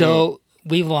 Yeah. So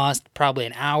we've lost probably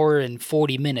an hour and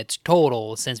 40 minutes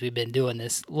total since we've been doing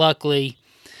this. Luckily,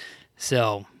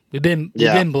 so. We've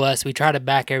been blessed. We try to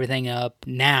back everything up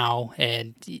now,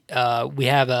 and we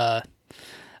have a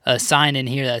sign in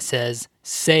here that says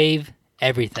 "Save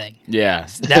everything." Yeah,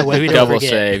 that way we don't double forget.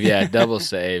 Save. Yeah, double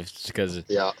save because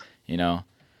Yeah,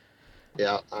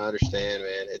 Yeah, I understand,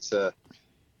 man. It's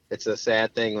a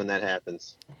sad thing when that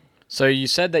happens. So you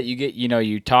said that you get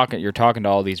you're talking to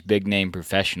all these big name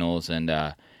professionals, and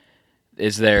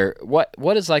is there what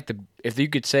is like if you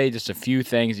could say just a few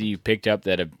things that you picked up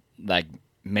that have like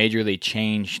majorly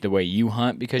changed the way you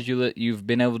hunt because you've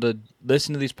been able to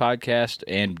listen to these podcasts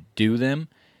and do them?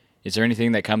 Is there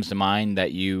anything that comes to mind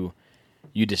that you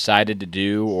decided to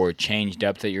do or changed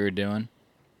up that you were doing?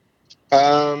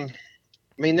 I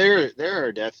mean, there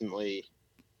are definitely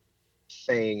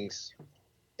things,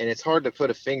 and it's hard to put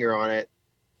a finger on it.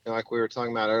 Like we were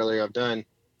talking about earlier,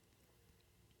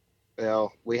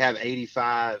 we have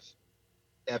 85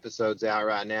 episodes out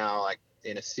right now, like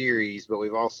in a series, but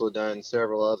we've also done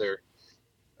several other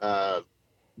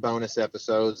bonus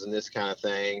episodes and this kind of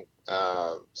thing.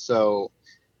 So,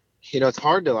 it's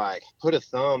hard to like put a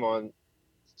thumb on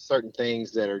certain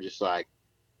things that are just like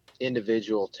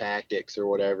individual tactics or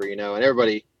whatever, and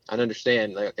everybody, I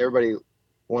understand, like everybody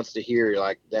wants to hear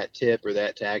like that tip or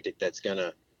that tactic that's going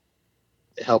to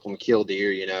help them kill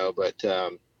deer, but,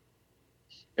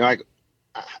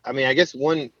 I guess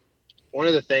one one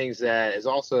of the things that is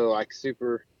also like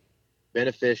super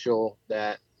beneficial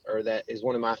that is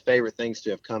one of my favorite things to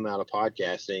have come out of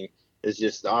podcasting is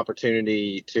just the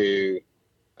opportunity to,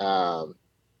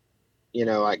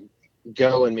 like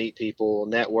go and meet people,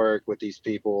 network with these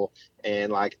people.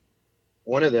 And like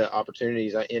one of the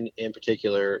opportunities in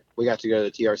particular, we got to go to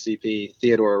the TRCP,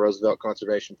 Theodore Roosevelt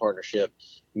Conservation Partnership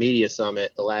Media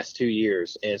Summit the last 2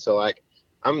 years. And so like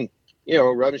I'm,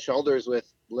 rubbing shoulders with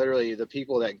literally the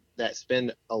people that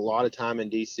spend a lot of time in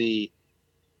DC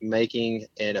making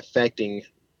and affecting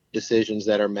decisions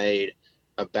that are made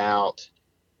about,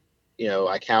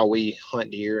 like how we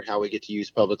hunt deer, how we get to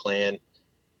use public land,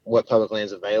 what public land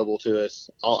is available to us.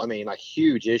 Like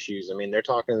huge issues. I mean, they're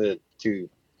talking to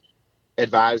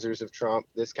advisors of Trump,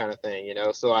 this kind of thing,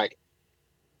 so like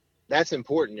that's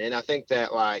important. And I think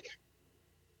that like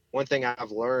one thing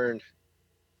I've learned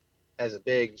as a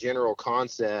big general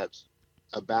concept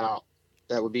about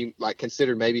that would be like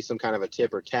considered maybe some kind of a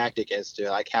tip or tactic as to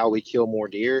like how we kill more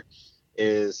deer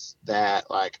is that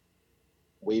like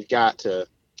we've got to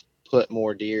put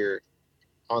more deer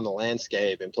on the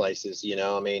landscape in places,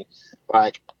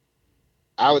 like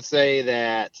I would say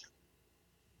that,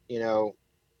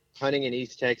 hunting in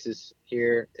East Texas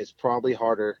here is probably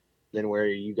harder than where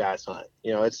you guys hunt.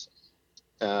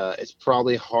 It's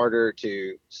probably harder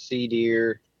to see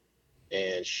deer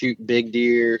and shoot big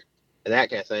deer and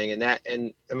that kind of thing. And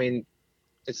I mean,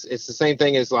 it's the same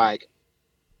thing as like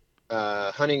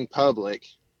hunting public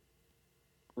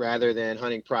rather than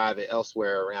hunting private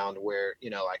elsewhere around where,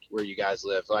 like where you guys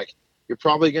live. Like you're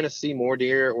probably going to see more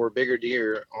deer or bigger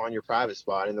deer on your private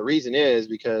spot. And the reason is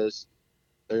because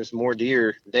there's more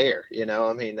deer there,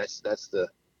 that's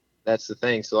the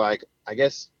thing. So like, I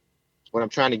guess what I'm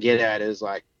trying to get at is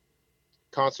like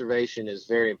conservation is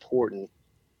very important.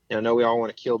 I know we all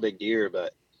want to kill big deer,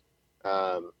 but,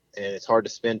 and it's hard to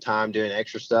spend time doing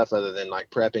extra stuff other than like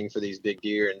prepping for these big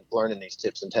deer and learning these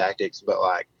tips and tactics. But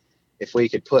like, if we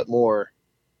could put more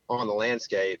on the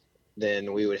landscape,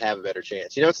 then we would have a better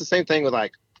chance. It's the same thing with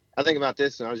like, I think about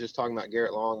this, and I was just talking about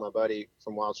Garrett Long, my buddy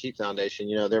from Wild Sheep Foundation.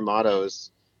 Their motto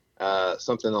is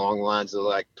something along the lines of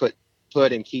like put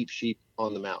and keep sheep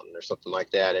on the mountain or something like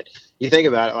that. And you think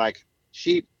about it, like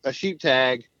a sheep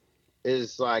tag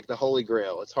is like the holy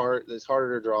grail. It's harder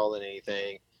to draw than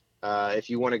anything. If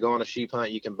you want to go on a sheep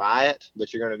hunt, you can buy it,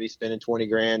 but you're going to be spending 20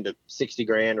 grand to 60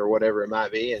 grand or whatever it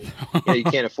might be. And you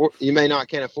can't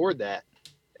afford that.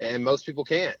 And most people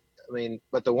can't. I mean,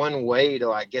 but the one way to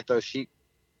like get those sheep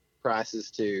prices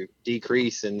to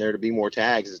decrease and there to be more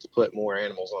tags is to put more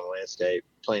animals on the landscape,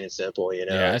 plain and simple,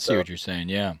 Yeah, I see what you're saying.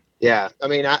 Yeah. Yeah. I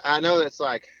mean, I know that's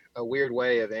like a weird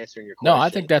way of answering your question. No, I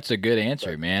think that's a good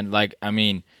answer, man. Like, I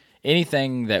mean,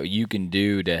 anything that you can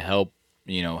do to help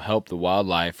the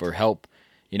wildlife or help,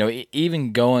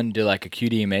 even going to like a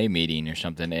QDMA meeting or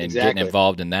something and getting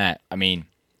involved in that. I mean,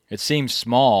 it seems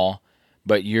small,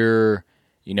 but you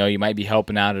might be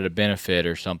helping out at a benefit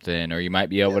or something, or you might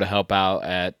be able to help out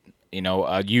at,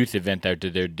 a youth event that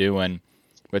they're doing.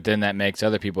 But then that makes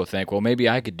other people think, well, maybe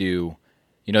I could do,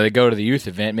 they go to the youth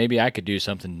event, maybe I could do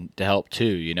something to help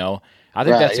too, I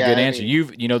think that's a good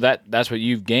answer. That's what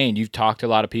you've gained. You've talked to a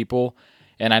lot of people,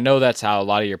 and I know that's how a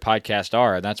lot of your podcasts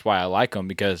are, and that's why I like them,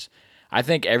 because I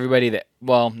think not everybody,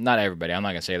 I'm not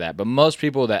going to say that, but most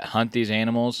people that hunt these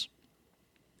animals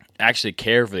actually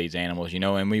care for these animals,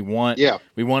 and we want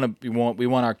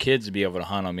our kids to be able to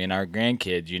hunt them and our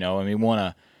grandkids, and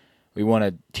we want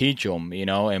to teach them,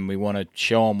 and we want to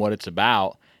show them what it's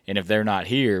about. And if they're not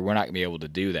here, we're not gonna be able to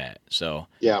do that. So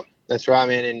yeah, that's right,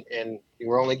 man. And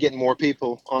we're only getting more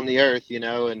people on the earth,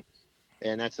 and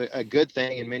that's a good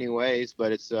thing in many ways,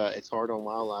 but it's hard on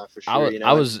wildlife for sure.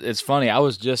 It's funny. I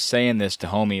was just saying this to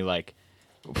homie like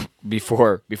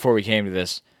before we came to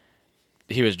this.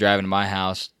 He was driving to my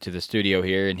house to the studio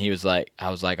here, and I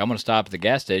was like, I'm gonna stop at the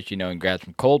gas station, and grab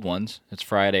some cold ones. It's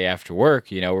Friday after work,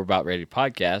 we're about ready to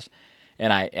podcast,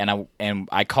 and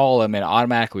I call him and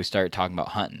automatically start talking about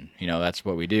hunting. That's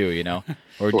what we do,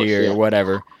 or deer or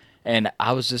whatever. And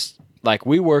I was just like,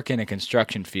 we work in a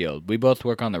construction field. We both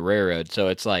work on the railroad, so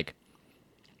it's like,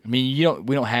 I mean,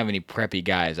 we don't have any preppy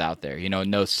guys out there,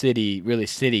 no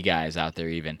city guys out there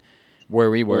even. Where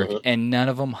we work, and none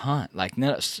of them hunt. Like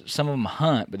some of them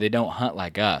hunt, but they don't hunt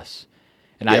like us.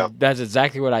 And that's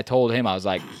exactly what I told him. I was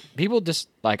like, people just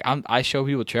like I show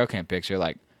people trail cam pics. They're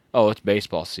like, oh, it's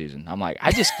baseball season. I'm like,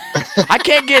 I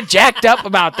can't get jacked up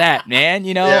about that, man.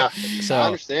 Yeah, so I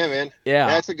understand, man. Yeah,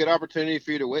 that's a good opportunity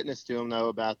for you to witness to them though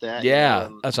about that. Yeah,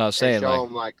 that's what I was saying. Show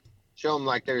them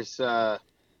like there's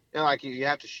like you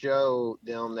have to show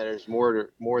them that there's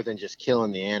more than just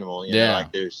killing the animal. You know, Yeah. like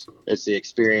it's the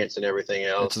experience and everything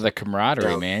else. It's the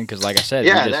camaraderie, man. Because like I said,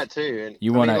 yeah, that too. And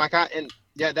you I want mean,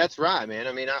 yeah, that's right, man.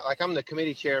 I mean, I'm the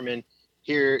committee chairman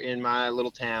here in my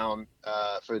little town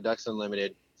for the Ducks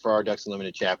Unlimited, for our Ducks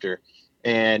Unlimited chapter,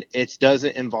 and it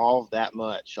doesn't involve that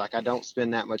much. Like, I don't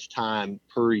spend that much time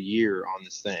per year on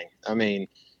this thing. I mean,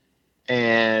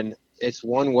 and it's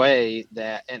one way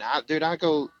that, and I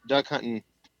go duck hunting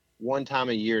one time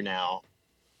a year now,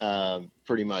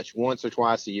 pretty much once or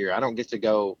twice a year. I don't get to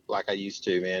go like I used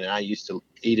to, man. And I used to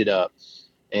eat it up,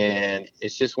 and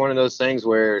it's just one of those things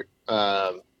where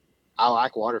I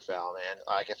like waterfowl, man.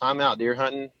 Like, if I'm out deer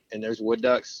hunting and there's wood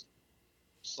ducks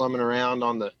slumming around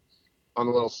on the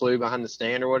little slough behind the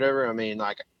stand or whatever, I mean,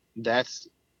 like, that's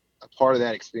a part of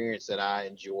that experience that I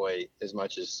enjoy as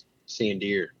much as seeing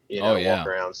deer, walk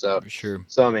around. So for sure.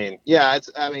 So, I mean, yeah,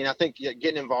 I think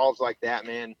getting involved like that,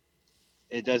 man,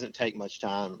 it doesn't take much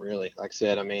time, really. Like I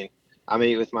said, I mean, I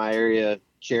meet with my area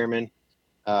chairman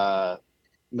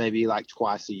maybe like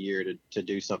twice a year to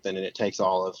do something, and it takes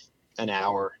all of an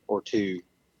hour or two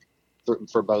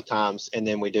for both times. And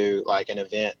then we do like an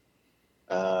event,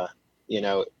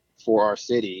 for our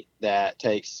city that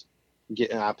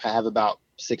I have about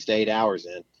 6 to 8 hours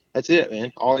in. That's it,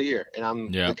 man, all year. And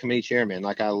I'm the committee chairman.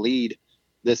 Like, I lead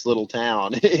this little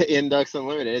town in Ducks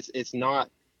Unlimited. It's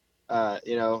not,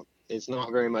 it's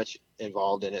not very much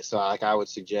involved in it. So, like, I would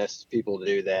suggest people to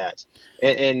do that.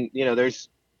 And there's,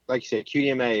 like you said,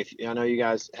 QDMA. I know you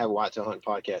guys have a Whitetail Hunting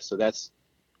podcast, so that's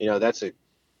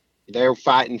they're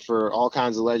fighting for all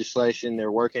kinds of legislation.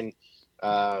 They're working,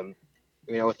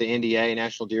 with the NDA,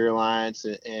 National Deer Alliance,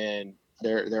 and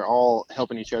they're all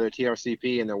helping each other,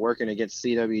 TRCP, and they're working against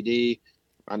CWD.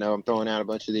 I know I'm throwing out a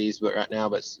bunch of these, but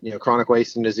chronic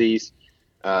wasting disease,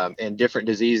 and different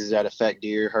diseases that affect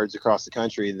deer herds across the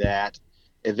country that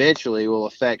eventually will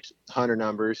affect hunter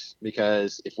numbers.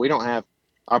 Because if we don't have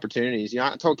opportunities,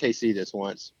 I told KC this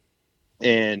once,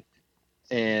 and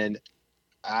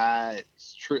I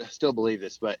still believe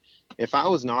this, but if I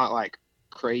was not like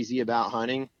crazy about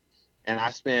hunting and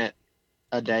I spent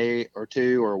a day or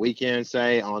two or a weekend,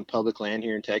 say, on public land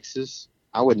here in Texas,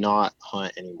 I would not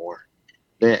hunt anymore.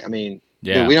 I mean,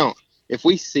 we don't, if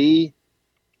we see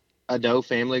a doe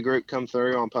family group come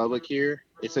through on public here,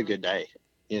 it's a good day.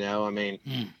 I mean,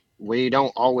 we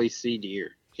don't always see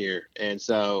deer here. And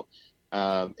so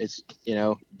it's,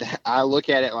 I look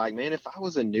at it like, man, if I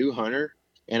was a new hunter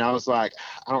and I was like,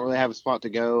 I don't really have a spot to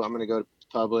go, I'm going to go to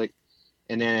public,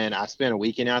 and then I spent a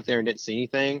weekend out there and didn't see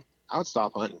anything, I would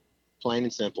stop hunting, plain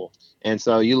and simple. And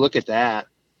so you look at that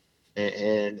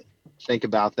and think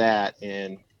about that,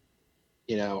 and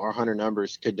our hunter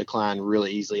numbers could decline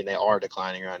really easily, and they are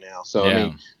declining right now. So I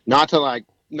mean, not to like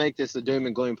make this a doom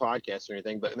and gloom podcast or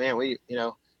anything, but man, we need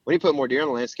to put more deer on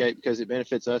the landscape because it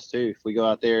benefits us too. If we go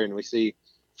out there and we see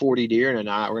 40 deer in a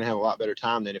night, we're gonna have a lot better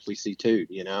time than if we see 2.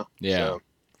 Yeah. So,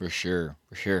 for sure.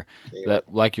 Yeah.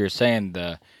 That, like you're saying,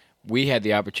 we had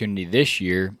the opportunity this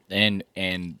year and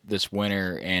this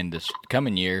winter and this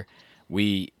coming year,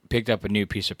 we picked up a new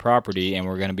piece of property, and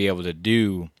we're going to be able to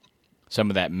do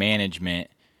some of that management,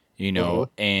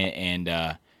 and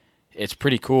it's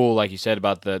pretty cool. Like you said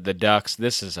about the ducks,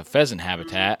 this is a pheasant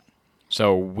habitat.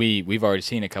 So we've already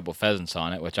seen a couple pheasants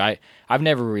on it, which I've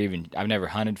never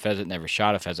hunted pheasant, never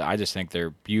shot a pheasant. I just think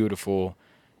they're beautiful.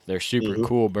 They're super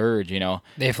cool birds,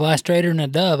 They fly straighter than a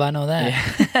dove. I know that.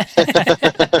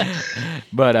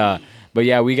 Yeah. But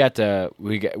yeah,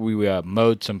 we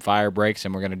mowed some fire breaks,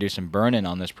 and we're gonna do some burning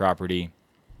on this property,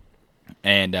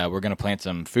 and we're gonna plant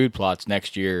some food plots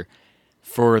next year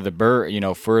for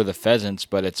the for the pheasants.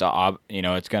 But it's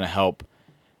it's gonna help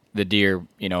the deer,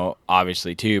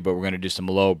 obviously too. But we're gonna do some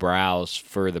low browse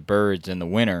for the birds in the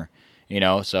winter,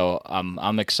 So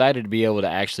I'm excited to be able to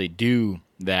actually do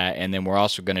that, and then we're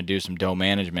also going to do some doe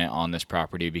management on this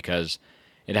property because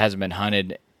it hasn't been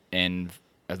hunted in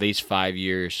at least 4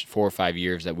 or 5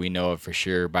 years that we know of for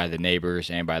sure, by the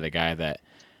neighbors and by the guy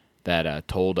that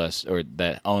told us, or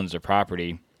that owns the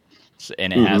property,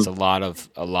 and it has a lot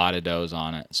of does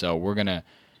on it. So we're gonna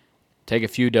take a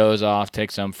few does off,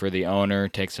 take some for the owner,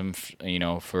 take some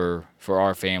for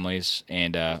our families,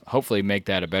 and hopefully make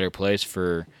that a better place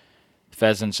for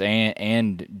pheasants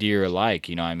and deer alike.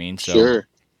 You know what I mean? So, sure.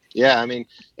 Yeah, I mean,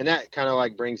 and that kind of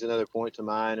like brings another point to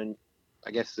mind, and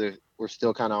I guess we're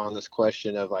still kind of on this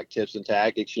question of like tips and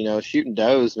tactics. Shooting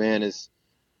does, man, is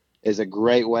a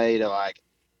great way to like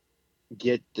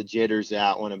get the jitters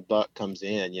out when a buck comes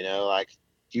in. Like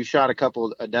if you shot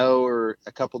a doe or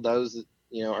a couple does,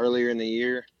 earlier in the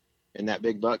year, and that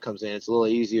big buck comes in, it's a little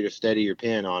easier to steady your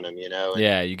pin on him. And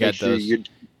yeah, you got those.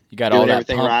 You got doing all that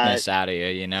everything pumpness right. out of you,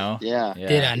 you know? Yeah.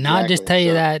 Did I not just tell you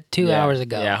So- that 2 Yeah. hours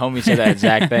ago? Yeah, homie said that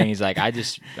exact thing. He's like,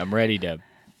 I'm ready to.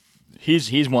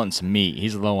 He's wanting some meat.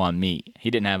 He's low on meat. He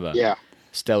didn't have a Yeah.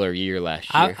 stellar year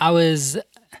last year.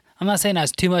 I'm not saying I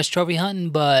was too much trophy hunting,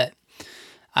 but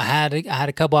I had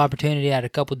a couple opportunity, I had a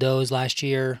couple does last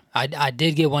year. I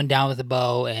did get one down with a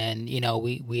bow, and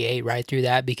we ate right through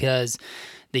that, because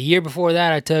the year before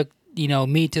that I took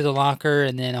meat to the locker,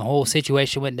 and then a whole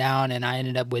situation went down, and I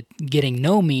ended up with getting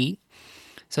no meat.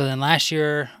 So then last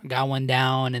year I got one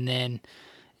down, and then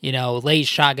late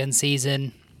shotgun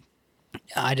season,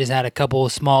 I just had a couple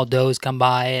of small does come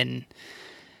by, and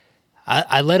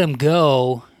I let them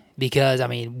go. Because,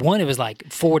 one, it was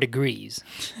like 4 degrees,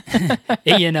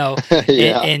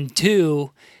 Yeah. and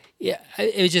two, yeah,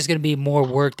 it was just going to be more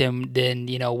work than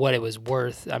what it was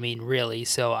worth. Really.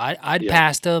 So I'd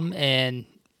passed them, and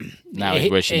Now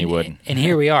he's wishing he wouldn't. And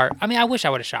here we are. I wish I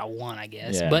would have shot one, I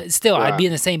guess. Yeah. But still, I'd Right. be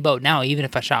in the same boat now, even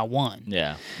if I shot one.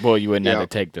 Yeah. Well, you wouldn't have Yeah. to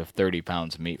take the 30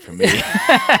 pounds of meat from me.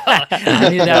 I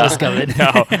knew that was coming.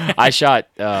 No, I shot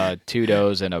 2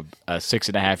 does and a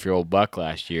 6.5-year-old buck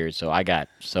last year, so I got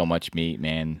so much meat,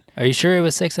 man. Are you sure it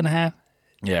was 6.5?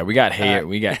 Yeah, we got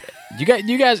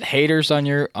you guys haters on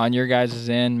your guys'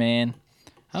 end, man.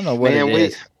 I don't know what Man, it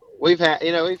is. we've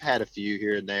had a few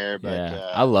here and there, but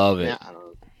Yeah, I love it. yeah, I don't know.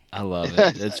 I love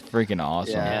it. It's freaking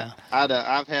awesome. Yeah,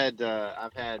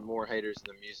 I've had more haters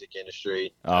in the music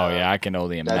industry. Oh yeah, I can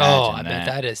only imagine I that. bet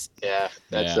that is. Yeah,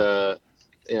 that's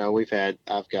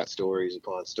I've got stories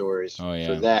upon stories Oh, yeah.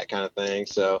 for that kind of thing.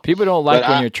 So People don't like But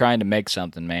when I- you're trying to make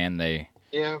something, man. They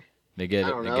yeah, get I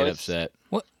don't they know, get it's- upset.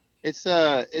 it's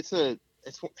I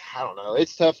don't know.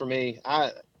 It's tough for me.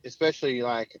 Especially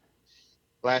like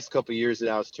last couple of years that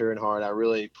I was touring hard, I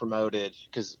really promoted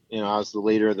because I was the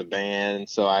leader of the band,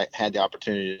 so I had the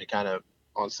opportunity to kind of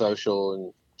on social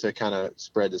and to kind of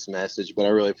spread this message. But I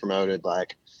really promoted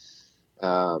like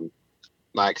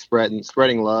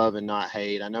spreading love and not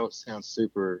hate. I know it sounds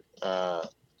super.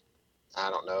 I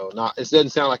don't know. It doesn't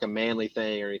sound like a manly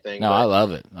thing or anything. No, but I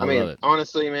love it. I I mean, love it.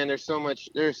 honestly, man, there's so much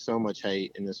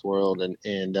hate in this world,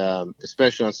 and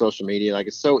especially on social media. Like,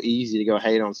 it's so easy to go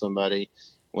hate on somebody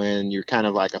when you're kind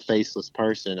of like a faceless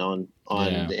person on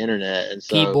Yeah. the internet. And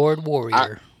so Keyboard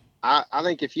warrior. I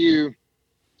think if you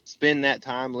spend that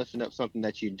time lifting up something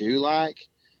that you do like,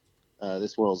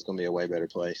 this world's gonna be a way better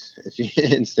place. If you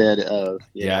instead of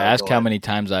Ask how many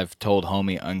times I've told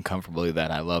homie uncomfortably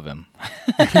that I love him.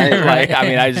 Right.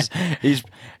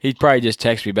 He'd probably just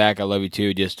text me back, "I love you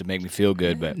too," just to make me feel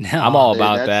good. But No. I'm all Dude,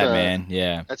 about that's, that, man.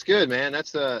 Yeah, That's good, man.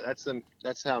 That's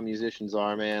how musicians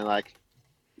are, man. Like,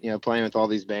 playing with all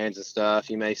these bands and stuff.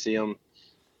 You may see them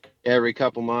every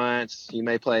couple months. You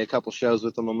may play a couple shows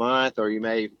with them a month, or you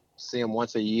may see them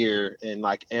once a year. And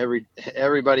like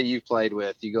everybody you've played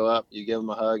with, you go up, you give them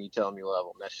a hug, you tell them you love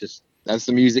them. That's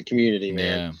the music community,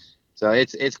 man. yeah. So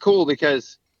it's cool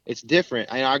because it's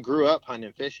different. I grew up hunting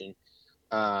and fishing,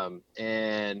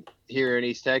 and here in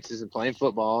East Texas and playing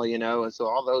football, and so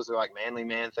all those are like manly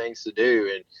man things to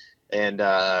do. And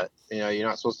you're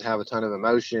not supposed to have a ton of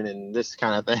emotion and this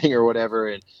kind of thing or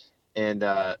whatever. And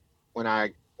when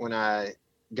I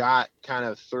got kind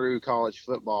of through college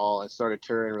football and started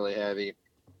touring really heavy,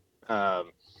 I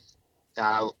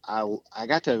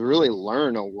got to really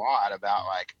learn a lot about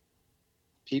like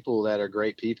people that are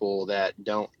great people that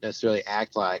don't necessarily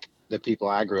act like the people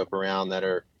I grew up around that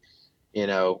are,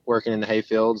 working in the hay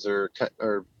fields or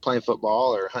playing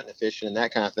football or hunting and fishing and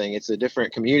that kind of thing. It's a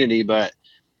different community, but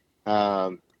I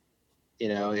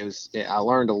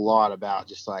learned a lot about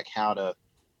just like how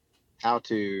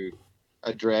to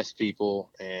address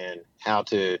people and how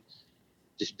to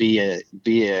just be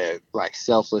a like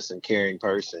selfless and caring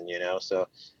person, so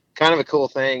kind of a cool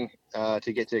thing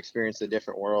to get to experience a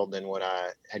different world than what I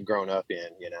had grown up in.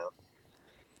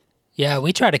 Yeah,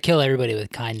 we try to kill everybody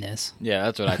with kindness. Yeah,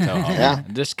 that's what I tell homie. Yeah.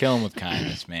 Just kill him with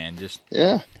kindness, man. Just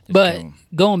But kill 'em.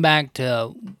 going back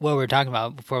to what we were talking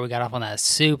about before we got off on that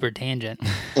super tangent,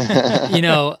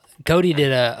 Cody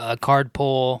did a card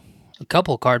pull, a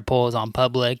couple card pulls on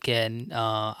public, and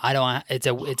it's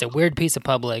a weird piece of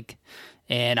public,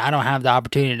 and I don't have the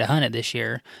opportunity to hunt it this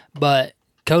year. But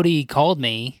Cody called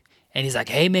me. And he's like,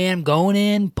 "Hey man, I'm going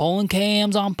in, pulling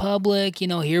cams on public.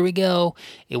 Here we go."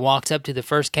 He walks up to the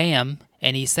first cam,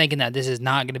 and he's thinking that this is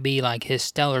not going to be like his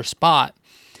stellar spot.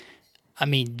 I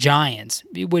mean, giants.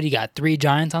 What do you got? 3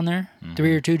 giants on there?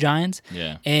 3 or 2 giants?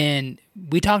 Yeah. And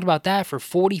we talked about that for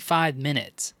 45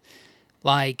 minutes.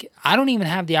 Like, I don't even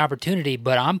have the opportunity,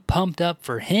 but I'm pumped up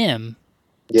for him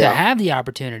to have the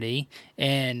opportunity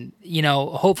and,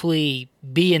 hopefully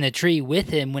be in the tree with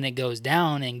him when it goes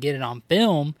down and get it on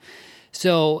film.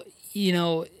 So,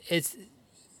 it's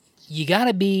you got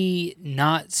to be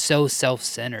not so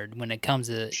self-centered when it comes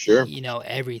to Sure.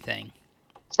 everything.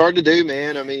 It's hard to do,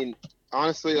 man. I mean,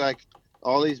 honestly, like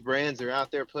all these brands are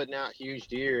out there putting out huge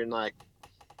deer, and like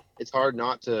it's hard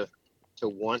not to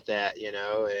want that,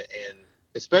 and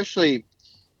especially,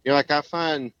 like I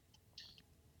find,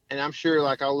 and I'm sure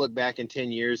like I'll look back in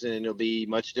 10 years and it'll be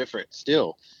much different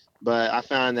still, but I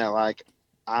find that like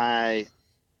I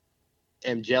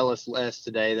am jealous less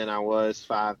today than I was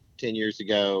 5-10 years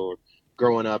ago, or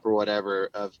growing up or whatever,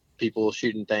 of people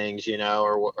shooting things,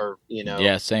 or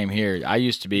Yeah, same here. I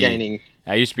used to be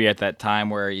at that time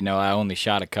where, I only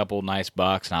shot a couple nice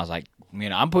bucks, and I was like,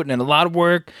 I'm putting in a lot of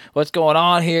work. What's going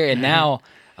on here? And now,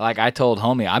 like I told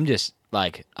homie, I'm just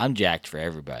like, I'm jacked for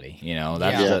everybody.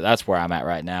 That's where I'm at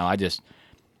right now.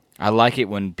 I like it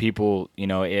when people,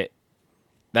 if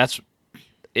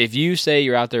you say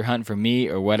you're out there hunting for meat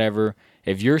or whatever,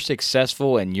 if you're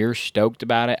successful and you're stoked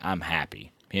about it, I'm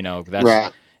happy.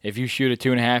 Right. If you shoot a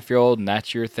 2.5-year-old and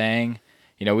that's your thing,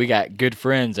 we got good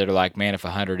friends that are like, man, if a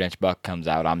 100-inch buck comes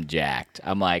out, I'm jacked.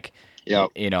 I'm like,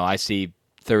 I see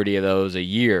 30 of those a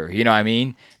year. You know what I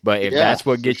mean? But if that's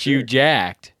what gets you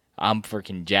jacked, I'm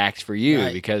freaking jacked for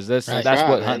you, because that's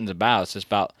what hunting's about. It's just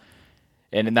about,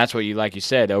 and that's what like you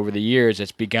said, over the years,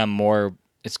 it's become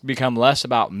less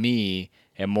about me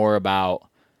and more about,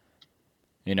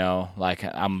 like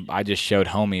I just showed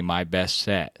homie my best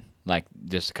set, like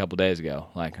just a couple days ago.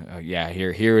 Like,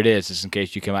 here it is. Just in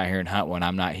case you come out here and hunt when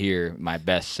I'm not here, my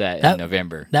best set in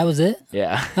November. That was it?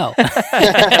 Yeah. Oh.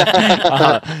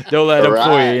 Don't let them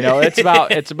fool you.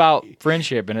 It's about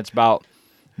friendship, and it's about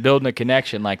building a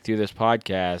connection, like through this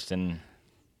podcast. And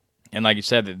like you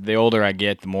said, the older I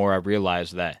get, the more I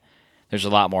realize that there's a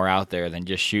lot more out there than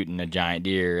just shooting a giant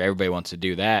deer. Everybody wants to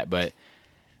do that, but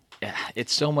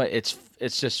it's so much.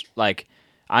 It's just like,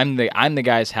 I'm the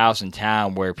guy's house in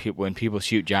town where when people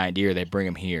shoot giant deer, they bring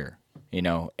them here,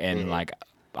 and like,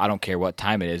 I don't care what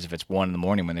time it is. If it's 1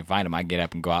 a.m. when they find them, I get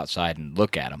up and go outside and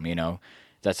look at them.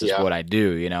 That's just what I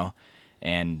do.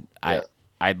 And I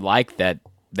like that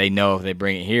they know if they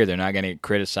bring it here, they're not going to get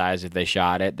criticized if they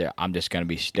shot it. I'm just going to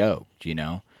be stoked.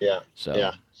 Yeah. So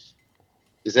yeah.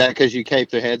 Is that because you cape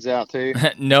their heads out too?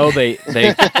 No, they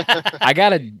I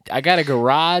got a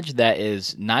garage that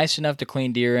is nice enough to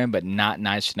clean deer in, but not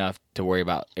nice enough to worry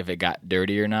about if it got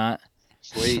dirty or not.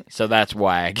 Sweet. So that's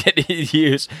why I get to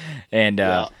use, and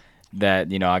that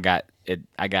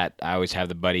I always have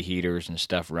the buddy heaters and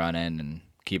stuff running, and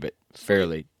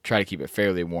try to keep it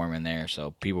fairly warm in there,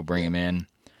 so people bring them in.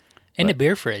 And the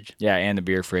beer fridge. Yeah, and the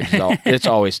beer fridge. It's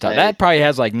always tough. That probably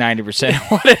has like 90%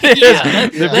 of what it is. Yeah,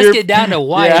 let's get down to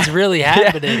why it's really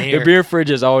happening here. The beer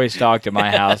fridge is always stocked at my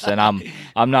house, and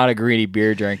I'm not a greedy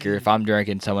beer drinker. If I'm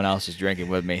drinking, someone else is drinking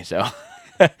with me. So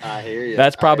I hear you.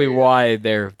 That's probably why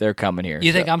they're coming here.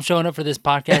 You think I'm showing up for this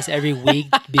podcast every week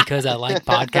because I like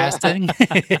podcasting?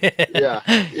 Yeah.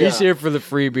 He's here for the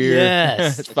free beer.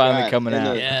 Yes. It's finally coming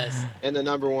out. Yes. In the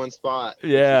number one spot.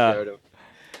 Yeah.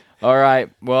 All right.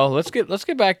 Well, let's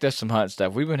get back to some hunt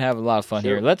stuff. We've been having a lot of fun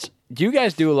here. Do you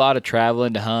guys do a lot of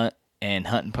traveling to hunt and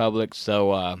hunt in public?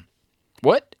 So,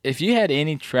 what if you had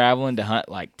any traveling to hunt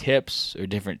like tips or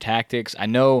different tactics? I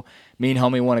know me and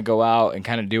homie want to go out and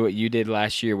kind of do what you did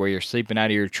last year, where you're sleeping out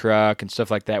of your truck and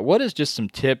stuff like that. What is just some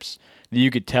tips that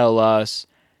you could tell us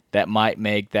that might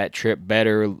make that trip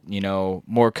better?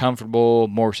 More comfortable,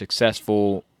 more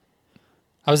successful.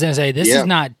 I was going to say, this is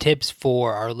not tips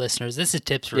for our listeners. This is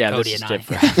tips for Cody and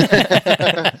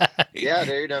I. Yeah,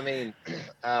 dude. I mean,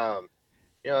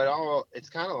 it's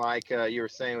kind of like you were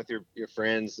saying with your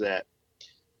friends that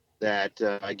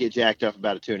get jacked up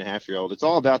about a 2.5-year-old. It's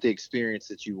all about the experience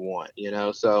that you want,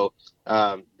 So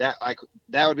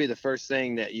that would be the first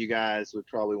thing that you guys would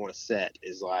probably want to set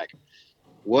is like,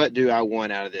 what do I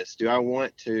want out of this? Do I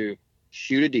want to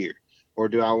shoot a deer? Or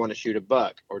do I want to shoot a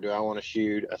buck? Or do I want to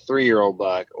shoot a 3-year-old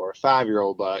buck or a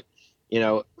 5-year-old buck?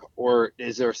 Or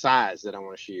is there a size that I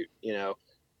want to shoot?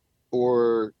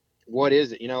 Or what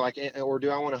is it? Or do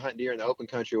I want to hunt deer in the open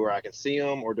country where I can see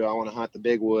them? Or do I want to hunt the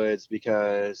big woods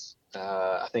because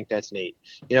I think that's neat?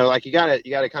 You gotta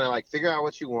kind of like figure out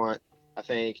what you want, I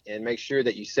think, and make sure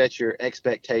that you set your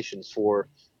expectations for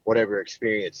whatever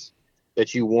experience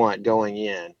that you want going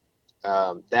in.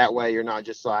 That way you're not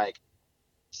just like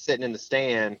sitting in the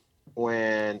stand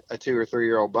when a 2 or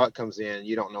 3-year-old buck comes in,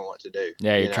 you don't know what to do.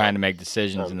 Yeah, you're trying to make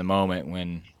decisions in the moment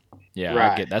when. Yeah,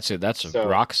 right. I get that's a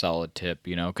rock solid tip,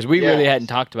 because we really hadn't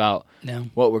talked about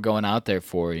what we're going out there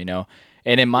for, And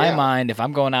in my mind, if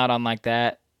I'm going out on like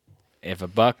that, if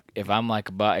I'm like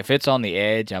a buck, if it's on the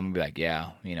edge, I'm gonna be like,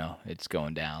 it's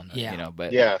going down,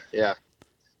 But yeah.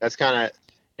 that's kind of,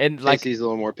 and like Casey's a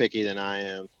little more picky than I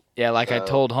am. yeah, like I So-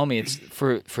 told homie, it's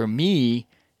for me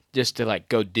just to like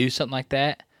go do something like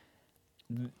that.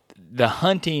 The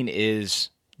hunting is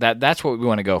that's what we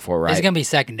want to go for, right? It's gonna be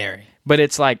secondary. But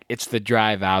it's like it's the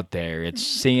drive out there. It's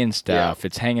seeing stuff.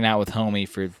 It's hanging out with homie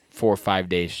for 4 or 5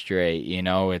 days straight. You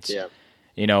know, it's Yeah.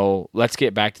 you know, let's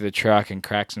get back to the truck and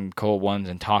crack some cold ones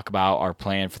and talk about our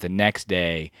plan for the next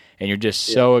day. And you're just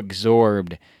so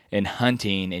absorbed in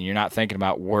hunting, and you're not thinking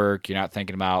about work. You're not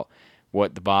thinking about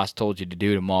what the boss told you to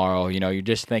do tomorrow. You know, you're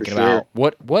just thinking sure.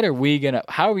 about what are we gonna,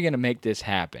 how are we gonna make this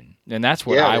happen? And that's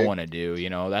what Yeah, I man. want to do. You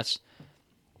know, that's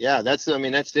Yeah, that's it,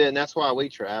 and that's why we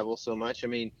travel so much. I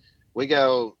mean, we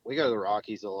go to the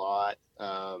Rockies a lot,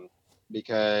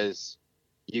 because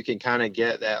you can kind of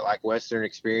get that like Western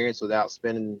experience without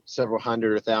spending several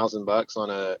hundred or $1,000 on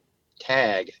a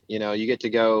tag. You know, you get to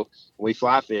go, we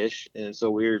fly fish, and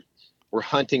so we're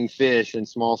hunting fish in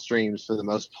small streams for the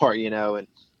most part, you know,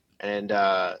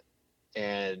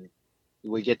 and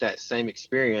we get that same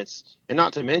experience. And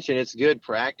not to mention, it's good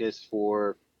practice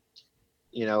for,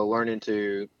 you know, learning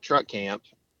to truck camp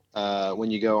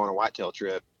when you go on a whitetail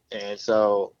trip. And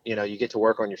so, you know, you get to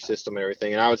work on your system and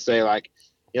everything. And I would say, like,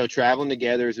 you know, traveling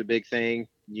together is a big thing.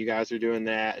 You guys are doing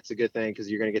that. It's a good thing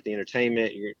because you're going to get the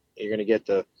entertainment. You're going to get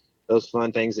those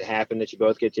fun things that happen that you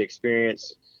both get to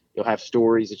experience. You'll have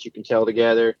stories that you can tell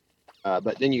together.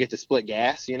 But then you get to split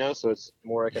gas, you know, so it's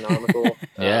more economical.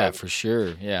 yeah, for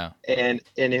sure. Yeah. And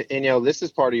you know, this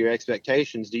is part of your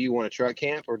expectations. Do you want a truck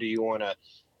camp, or do you want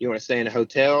to stay in a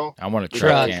hotel? I want a Truck.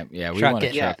 truck camp. Yeah, we Truck want a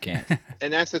it. truck camp.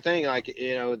 And that's the thing, like,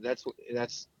 you know, that's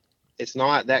it's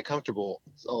not that comfortable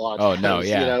a lot of Oh, times. no,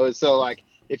 yeah. You know, and so like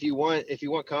if you want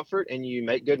comfort and you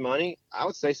make good money, I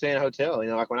would say stay in a hotel. You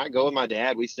know, like when I go with my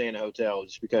dad, we stay in a hotel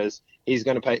just because he's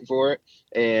going to pay for it,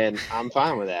 and I'm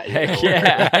fine with that. You Heck know?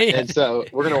 yeah. And so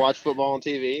we're going to watch football on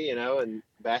TV, you know, and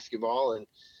basketball and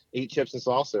eat chips and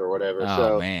salsa or whatever. Oh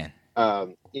So man.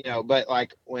 you know, but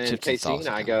like when Chips and Casey and salsa.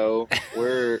 I go,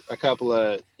 we're a couple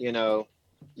of, you know,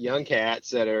 young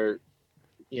cats that are,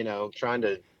 you know, trying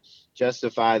to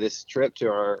justify this trip to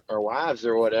our wives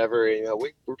or whatever. You know,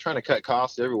 we're trying to cut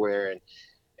costs everywhere,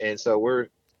 and so we're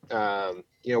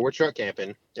you know, we're truck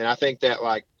camping. And I think that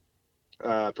like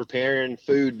preparing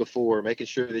food before, making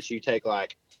sure that you take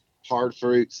like hard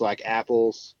fruits like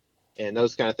apples and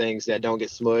those kind of things that don't get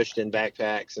smushed in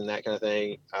backpacks and that kind of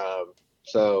thing.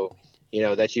 So, you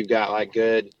know, that you've got like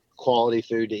good quality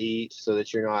food to eat, so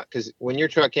that you're not, because when you're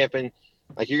truck camping,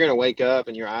 like you're going to wake up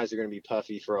and your eyes are going to be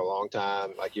puffy for a long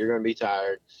time. Like you're going to be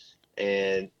tired,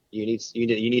 and you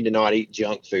need to not eat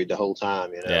junk food the whole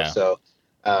time, you know? Yeah. So,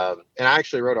 and I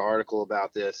actually wrote an article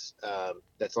about this,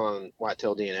 that's on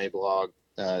Whitetail DNA blog.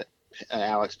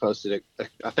 Alex posted it,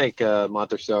 I think a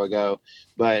month or so ago,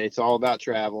 but it's all about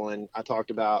travel. And I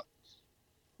talked about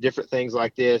different things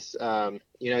like this.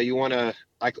 You know, you want to,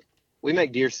 like, we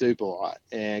make deer soup a lot,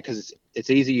 and because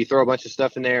it's easy. You throw a bunch of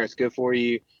stuff in there. It's good for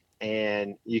you,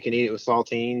 and you can eat it with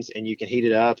saltines, and you can heat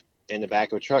it up in the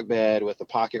back of a truck bed with a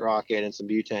pocket rocket and some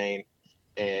butane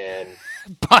and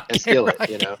a skillet,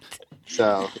 you know?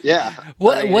 So, yeah.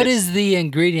 What I mean, what it's- is the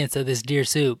ingredients of this deer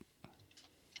soup?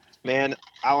 Man,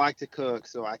 I like to cook,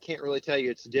 so I can't really tell you.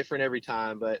 It's different every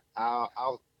time, but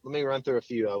I'll let me run through a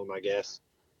few of them, I guess.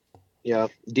 You know,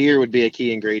 deer would be a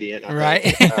key ingredient, I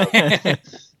think.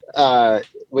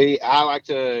 I like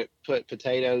to put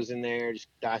potatoes in there, just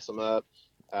dice them up,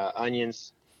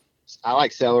 onions. I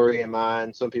like celery in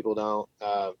mine. Some people don't.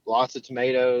 Lots of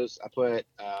tomatoes. I put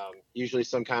usually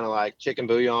some kind of like chicken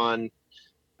bouillon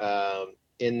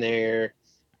in there,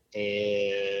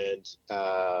 and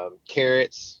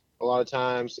carrots. A lot of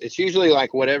times, it's usually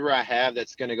like whatever I have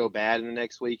that's going to go bad in the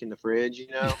next week in the fridge. You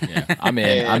know. Yeah, I'm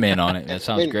in on it. That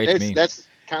sounds great to me. That's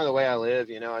kind of the way I live.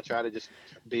 You know, I try to just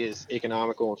be as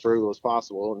economical and frugal as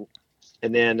possible,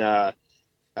 and then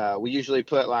we usually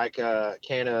put like a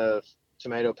can of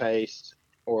tomato paste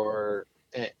or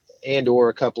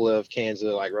a couple of cans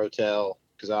of like Rotel,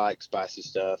 because I like spicy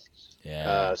stuff.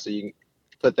 Yeah. So you can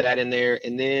put that in there,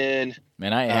 and then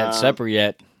Man, I ain't had supper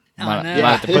yet. Oh, Might no.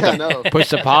 have to put Yeah, I know. push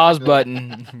the pause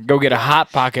button, go get a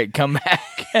hot pocket, come back.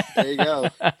 There you go.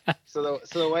 So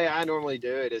the way I normally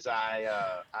do it is I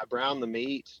brown the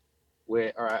meat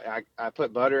I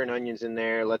put butter and onions in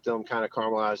there, let them kind of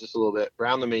caramelize just a little bit,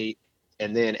 brown the meat,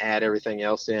 and then add everything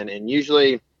else in. And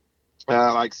usually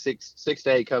like 6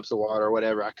 to 8 cups of water or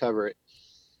whatever, I cover it.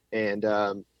 And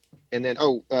then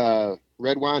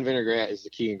red wine vinaigrette is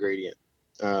the key ingredient.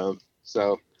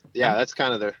 So yeah, that's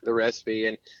kind of the recipe.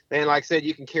 And then, like I said,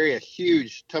 you can carry a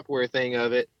huge Tupperware thing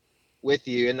of it with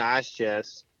you in the ice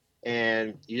chest.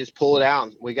 and you just pull it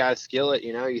out. We got a skillet,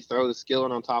 you throw the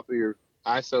skillet on top of your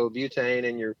isobutane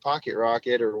and your pocket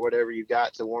rocket or whatever you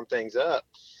got to warm things up,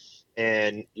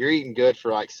 and you're eating good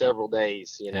for like several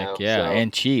days. Heck yeah, so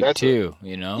and cheap too.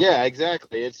 Yeah,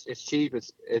 exactly. It's cheap.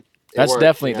 That's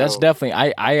works,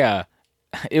 definitely. I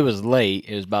it was late.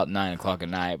 It was about 9:00 at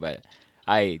night, but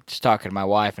I was talking to my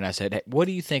wife and I said, "Hey, what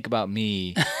do you think about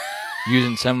me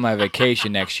using some of my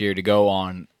vacation next year to go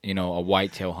on, a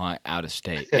whitetail hunt out of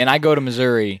state?" And I go to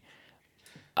Missouri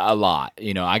a lot.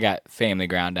 I got family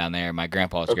ground down there. My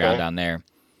grandpa's ground down there.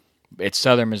 It's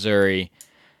southern Missouri.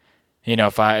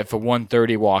 If a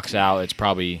 130 walks out, it's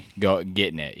probably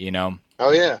getting it.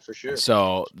 Oh yeah, for sure.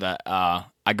 So that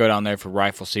I go down there for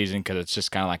rifle season because it's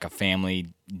just kind of like a family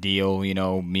deal.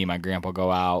 Me and my grandpa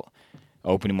go out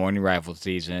opening morning rifle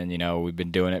season. We've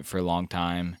been doing it for a long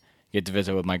time. Get to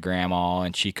visit with my grandma,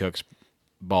 and she cooks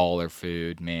baller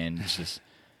food. Man,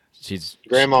 she's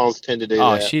grandmas tend to do that.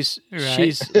 Oh, she's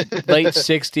late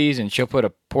 60s, and she'll put a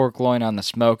pork loin on the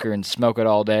smoker and smoke it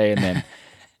all day, and then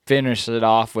finish it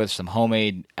off with some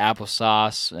homemade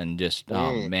applesauce and just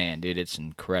oh man, dude, it's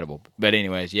incredible. But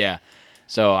anyways, yeah.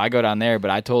 So I go down there, but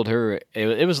I told her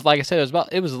it was like I said,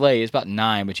 it was late. It's about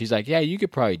 9, but she's like, yeah, you could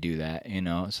probably do that,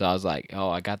 So I was like, oh,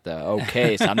 I got the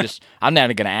okay. So I'm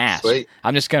not gonna ask. Sweet.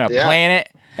 I'm just gonna plan it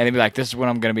and then be like, this is when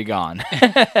I'm gonna be gone.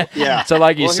 Yeah. So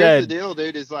like you said, here's the deal,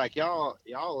 dude. Is like y'all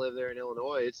live there in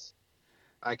Illinois. It's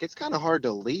kind of hard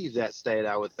to leave that state,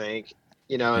 I would think,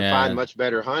 and find much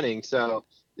better hunting. So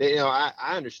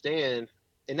I understand,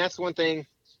 and that's one thing.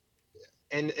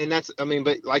 And that's,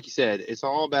 but like you said, it's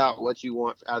all about what you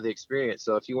want out of the experience.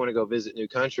 So if you want to go visit new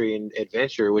country and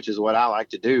adventure, which is what I like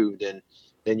to do, then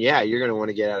yeah, you're going to want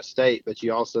to get out of state. But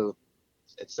you also,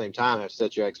 at the same time, have to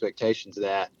set your expectations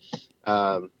that,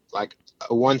 like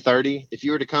a 130, if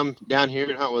you were to come down here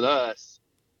and hunt with us,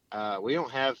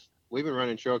 we've been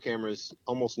running trail cameras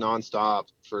almost nonstop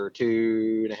for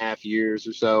 2.5 years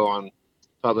or so on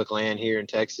public land here in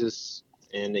Texas,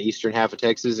 in the eastern half of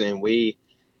Texas, and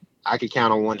I could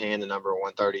count on one hand the number of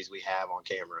 130s we have on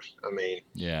camera.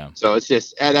 yeah. So it's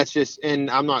just,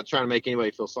 and I'm not trying to make anybody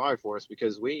feel sorry for us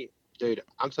because dude,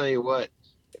 I'm telling you what,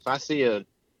 if I see a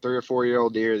 3 or 4 year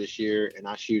old deer this year and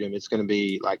I shoot him, it's going to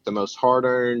be like the most hard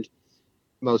earned,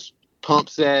 most pump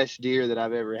sesh deer that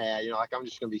I've ever had. I'm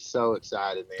just going to be so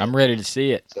excited, man. I'm ready to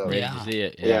see it. So, ready to see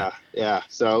it. Yeah.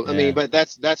 So, but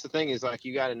that's the thing is like,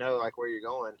 you got to know like where you're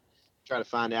going. Try to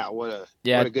find out what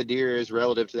a good deer is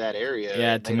relative to that area.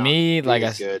 Yeah, to me,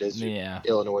 like good as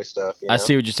Illinois stuff. I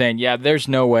see what you're saying. Yeah, there's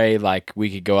no way like we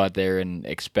could go out there and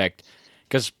expect,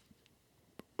 because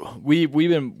we've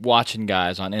been watching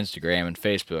guys on Instagram and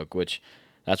Facebook, which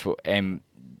that's what, and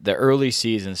the early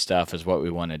season stuff is what we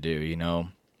want to do.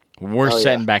 When we're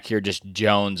sitting back here just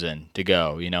jonesing to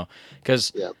go,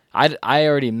 because I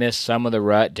already missed some of the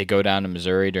rut to go down to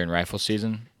Missouri during rifle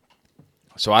season.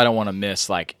 So I don't want to miss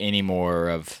like any more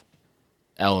of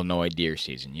Illinois deer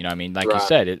season. Like you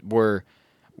said,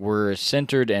 we're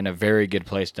centered in a very good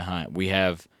place to hunt. We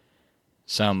have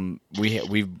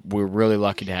we're really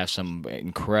lucky to have some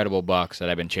incredible bucks that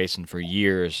I've been chasing for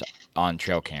years on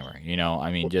trail camera.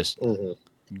 Just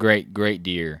great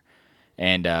deer,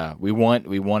 and we want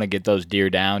to get those deer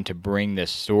down to bring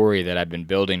this story that I've been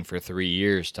building for 3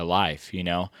 years to life.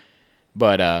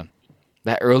 But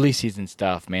that early season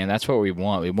stuff, man, that's what we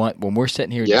want. We want, when we're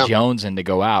sitting here jonesing to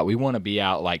go out, we want to be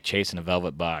out like chasing a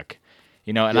velvet buck,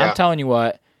 and I'm telling you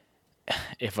what,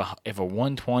 if a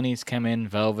 120s come in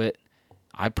velvet,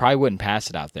 I probably wouldn't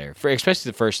pass it out there, especially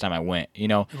the first time I went,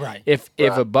 Right. If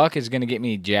a buck is going to get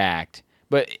me jacked,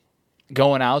 but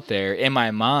going out there in my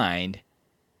mind,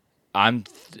 I'm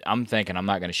thinking I'm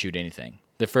not going to shoot anything.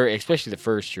 Especially the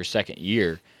first or second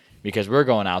year. Because we're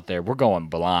going out there, we're going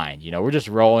blind. We're just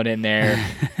rolling in there.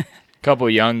 A couple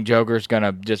of young jokers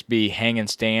gonna just be hanging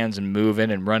stands and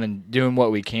moving and running, doing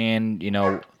what we can.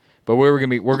 But we're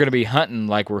gonna be hunting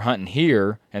like we're hunting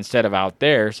here instead of out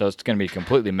there. So it's gonna be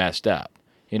completely messed up.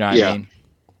 You know what I mean?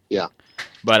 Yeah.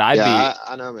 But I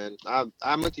know, man.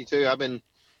 I'm with you too.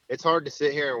 It's hard to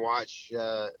sit here and watch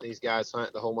these guys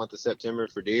hunt the whole month of September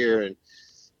for deer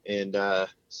and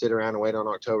sit around and wait on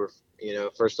October.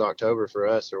 1st of October for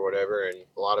us or whatever, and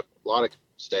a lot of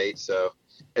states. So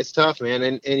it's tough, man.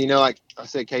 And like I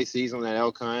said, KC's on that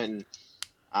elk hunt, and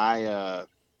my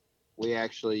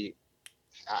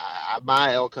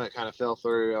elk hunt kind of fell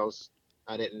through.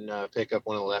 I didn't pick up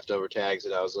one of the leftover tags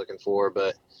that I was looking for,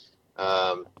 but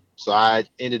so I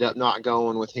ended up not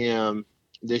going with him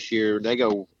this year. They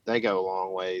go a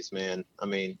long ways, man.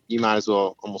 You might as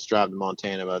well almost drive to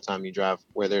Montana by the time you drive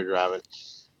where they're driving.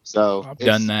 So I've it's,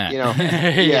 done that. you know,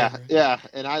 yeah.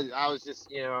 And I was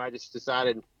just, I just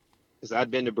decided, because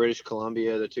I'd been to British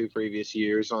Columbia the 2 previous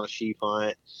years on a sheep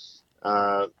hunt,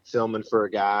 filming for a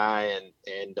guy,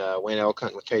 and went elk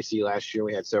hunting with KC last year.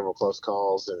 We had several close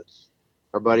calls, and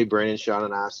our buddy Brennan shot a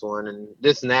nice one, and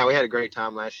this and that. We had a great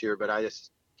time last year, but I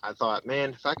thought,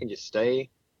 man, if I can just stay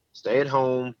at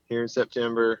home here in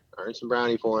September, earn some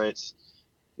brownie points,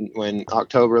 when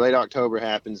late October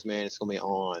happens, man, it's gonna be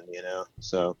on,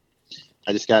 So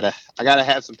I gotta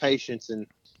have some patience, and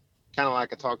kind of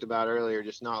like I talked about earlier,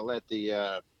 just not let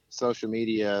the social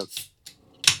media,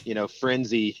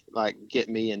 frenzy get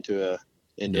me into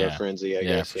a frenzy. I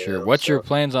guess. For sure. What's your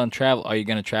plans on travel? Are you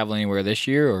going to travel anywhere this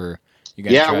year, or you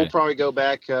going to Yeah, we'll probably go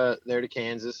back there to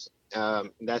Kansas.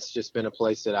 That's just been a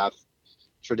place that I've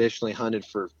traditionally hunted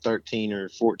for 13 or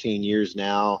 14 years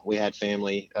now. We had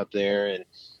family up there,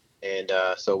 and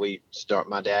so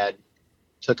my dad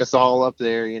took us all up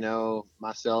there,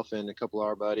 myself and a couple of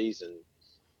our buddies, and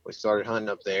we started hunting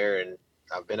up there, and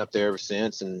I've been up there ever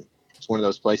since. And it's one of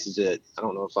those places that I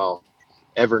don't know if I'll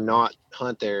ever not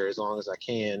hunt there as long as I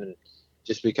can, and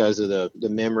just because of the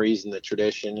memories and the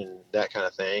tradition and that kind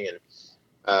of thing. And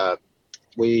I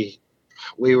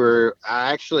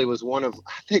actually was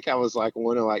I was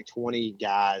one of 20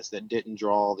 guys that didn't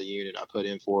draw the unit I put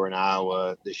in for in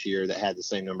Iowa this year that had the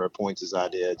same number of points as I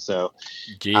did. So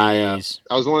I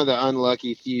was one of the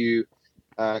unlucky few.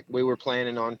 We were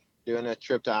planning on doing a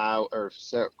trip to Iowa, or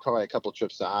probably a couple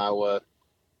trips to Iowa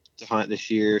to hunt this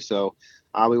year. So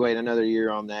I'll be waiting another year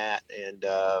on that. And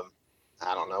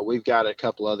I don't know. We've got a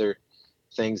couple other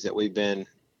things that we've been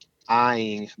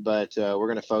eyeing, but we're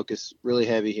going to focus really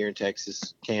heavy here in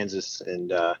Texas, Kansas,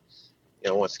 and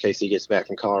once KC gets back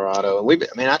from Colorado.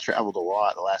 And I traveled a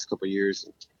lot the last couple of years.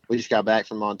 We just got back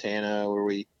from Montana, where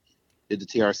we did the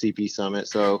TRCP summit.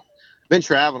 So been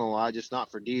traveling a lot, just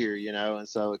not for deer, and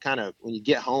so it kind of, when you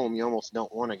get home, you almost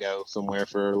don't want to go somewhere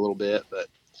for a little bit. But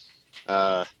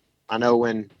I know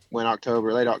when late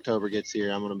October gets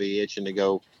here, I'm going to be itching to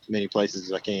go as many places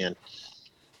as I can.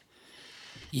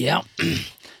 Yeah.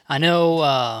 I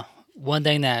know one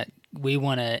thing that we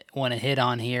want to hit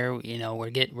on here, we're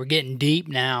getting deep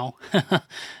now.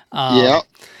 Yeah.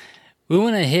 We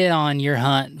want to hit on your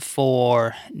hunt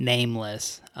for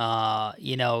Nameless.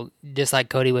 Just like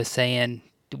Cody was saying,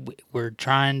 we're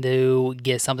trying to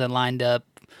get something lined up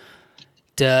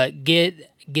to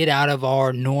get out of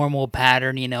our normal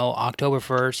pattern. October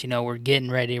 1st, we're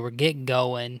getting ready, we're getting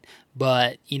going.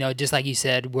 But, just like you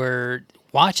said, we're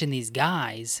watching these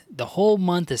guys the whole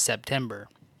month of September.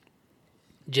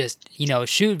 Just,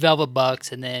 shoot velvet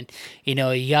bucks, and then,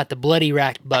 you got the bloody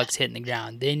racked bucks hitting the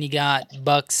ground. Then you got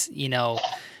bucks,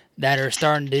 that are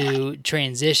starting to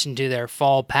transition to their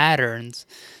fall patterns.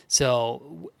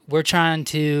 So we're trying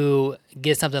to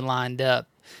get something lined up.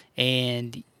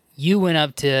 And you went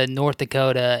up to North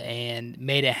Dakota and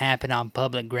made it happen on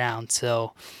public ground.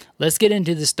 So let's get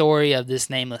into the story of this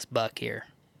Nameless buck here.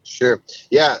 Sure.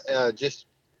 Yeah,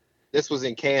 this was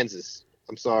in Kansas.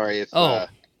 I'm sorry if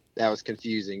that was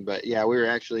confusing, but yeah, we were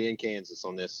actually in Kansas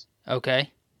on this.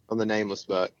 Okay. On the Nameless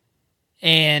buck.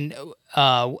 And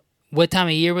what time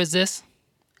of year was this?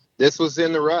 This was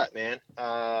in the rut, man.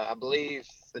 I believe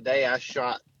the day I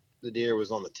shot the deer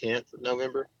was on the 10th of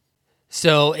November.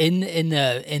 So in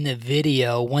the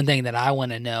video, one thing that I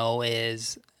want to know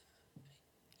is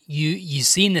you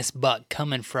seen this buck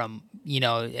coming from,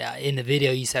 in the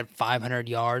video you said 500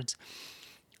 yards.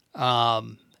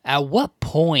 At what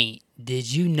point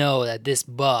did you know that this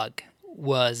buck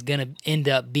was going to end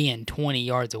up being 20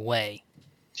 yards away?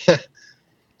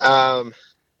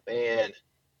 Man,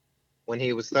 when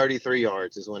he was 33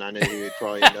 yards is when I knew he would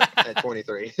probably end up at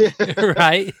 23.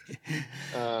 Right.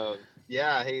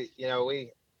 Yeah,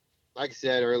 we, like I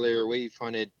said earlier, we've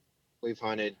hunted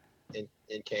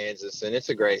in Kansas, and it's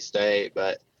a great state,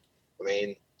 but I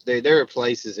mean, there are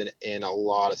places in a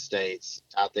lot of states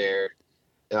out there.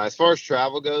 As far as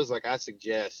travel goes, I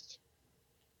suggest,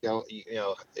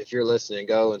 if you're listening,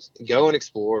 go and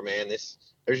explore, man.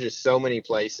 There's just so many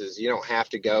places. You don't have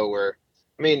to go where,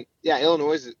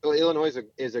 Illinois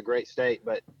is a great state,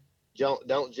 but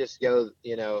don't just go,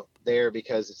 there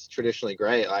because it's traditionally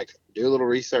great. Do a little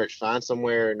research, find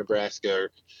somewhere in Nebraska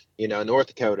or, North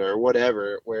Dakota or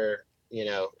whatever, where,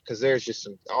 because there's just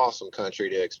some awesome country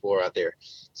to explore out there.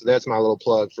 So that's my little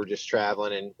plug for just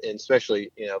traveling and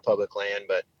especially, public land,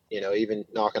 but, even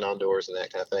knocking on doors and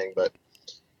that kind of thing. But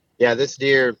yeah, this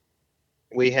deer,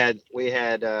 we had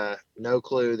no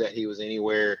clue that he was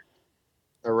anywhere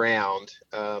around.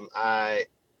 I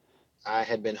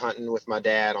had been hunting with my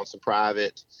dad on some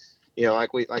private,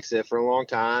 like I said, for a long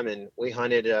time, and we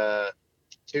hunted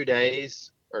 2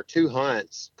 days or 2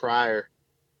 hunts prior,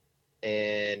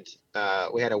 and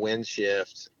we had a wind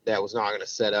shift that was not going to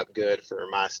set up good for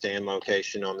my stand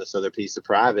location on this other piece of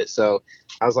private. So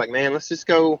I was like, man, let's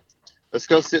go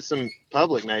sit some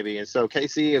public maybe. And so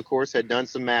KC, of course, had done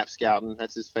some map scouting.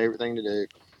 That's his favorite thing to do.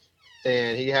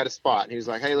 And he had a spot, and he was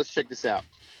like, hey, let's check this out.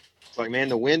 It's like, man,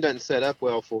 the wind doesn't set up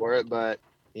well for it, but,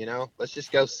 let's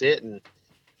just go sit and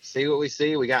see what we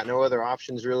see. We got no other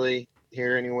options really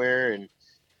here anywhere,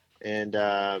 and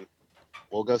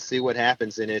we'll go see what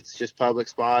happens. And it's just public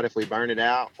spot. If we burn it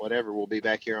out, whatever, we'll be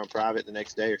back here on private the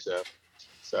next day or so.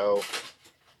 So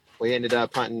we ended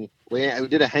up hunting. We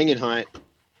did a hanging hunt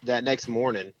that next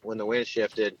morning when the wind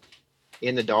shifted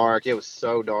in the dark. It was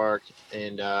so dark,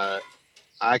 and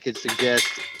I could suggest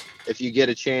if you get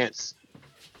a chance,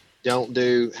 don't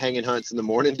do hanging hunts in the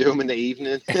morning, do them in the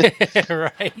evening.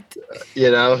 Right.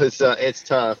 It's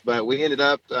tough, but we ended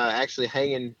up actually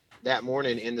hanging that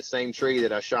morning in the same tree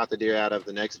that I shot the deer out of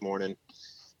the next morning.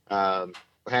 We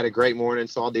had a great morning,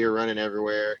 saw deer running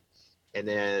everywhere. And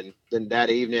then that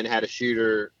evening had a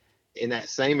shooter in that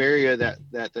same area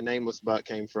that the nameless buck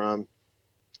came from.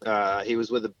 He was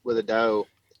with a doe,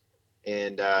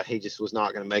 and he just was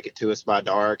not going to make it to us by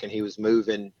dark. And he was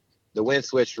moving. The wind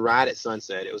switched right at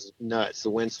sunset. It was nuts. The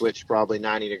wind switched probably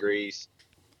 90 degrees,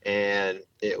 and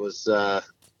it was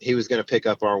he was going to pick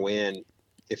up our wind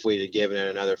if we'd have given it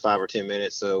another 5 or 10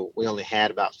 minutes. So we only had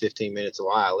about 15 minutes of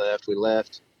light left. We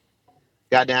left,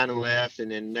 got down and left, and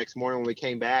then next morning when we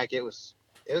came back, it was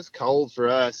cold for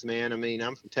us, man. I mean,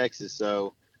 I'm from Texas,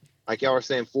 so like y'all were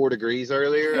saying 4 degrees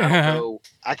earlier. I don't know.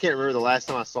 I can't remember the last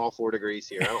time I saw 4 degrees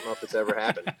here. I don't know if it's ever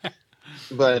happened.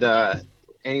 But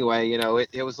anyway,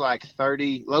 it was like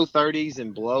low 30s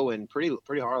and blowing pretty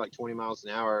hard, like 20 miles an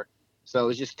hour. So it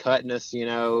was just cutting us,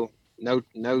 no,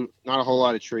 not a whole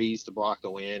lot of trees to block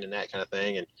the wind and that kind of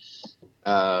thing.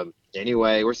 And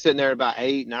anyway, we're sitting there at about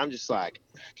 8, and I'm just like,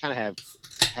 kind of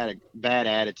had a bad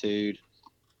attitude,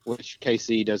 which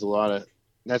KC does a lot of.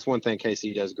 That's one thing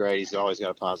KC does great. He's always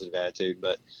got a positive attitude.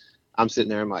 But I'm sitting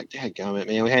there, I'm like, dadgummit,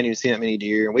 man, we hadn't even seen that many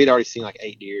deer, and we'd already seen like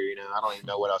 8 deer. I don't even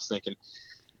know what I was thinking.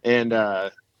 And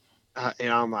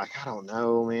I'm like, I don't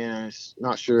know, man. I'm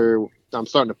not sure. I'm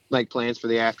starting to make plans for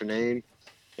the afternoon.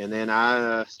 And then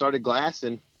I started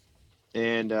glassing,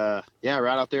 and right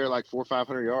out there, like 400 or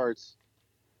 500 yards,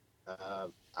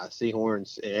 I see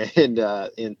horns and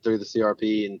through the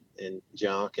CRP and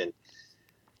junk,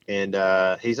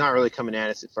 and he's not really coming at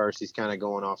us at first. He's kind of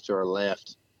going off to our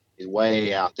left. He's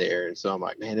way out there, and so I'm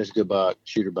like, man, there's a good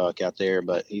shooter buck out there,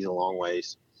 but he's a long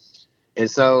ways. And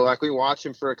so like we watch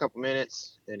him for a couple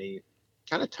minutes, and he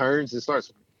kind of turns and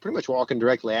starts pretty much walking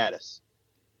directly at us.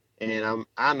 And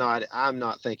I'm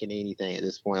not thinking anything at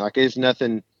this point. Like there's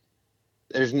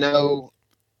no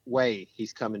way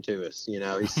he's coming to us.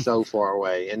 He's so far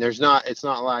away, and it's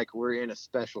not like we're in a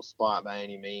special spot by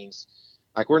any means.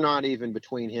 Like we're not even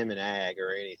between him and ag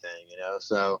or anything.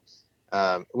 So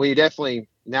we definitely,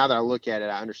 now that I look at it,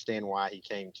 I understand why he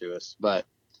came to us. But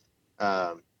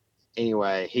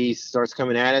anyway, he starts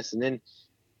coming at us and then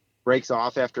breaks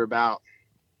off after about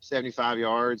 75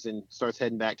 yards and starts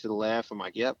heading back to the left. I'm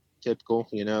like, yep, typical,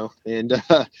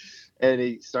 and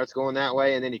he starts going that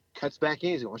way, and then he cuts back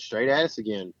in. He's going straight at us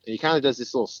again. And he kind of does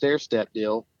this little stair step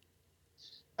deal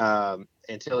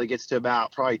until he gets to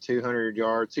about probably 200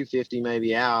 yards, 250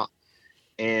 maybe out.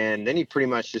 And then he pretty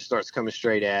much just starts coming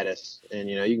straight at us. And,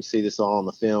 you can see this all on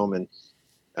the film. And,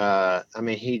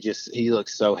 he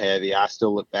looks so heavy. I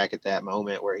still look back at that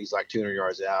moment where he's like 200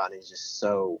 yards out, and he's just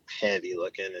so heavy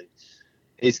looking. And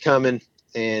he's coming,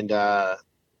 and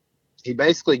he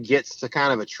basically gets to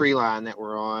kind of a tree line that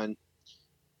we're on.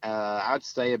 I'd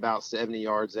say about 70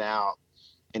 yards out,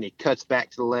 and he cuts back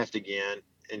to the left again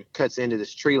and cuts into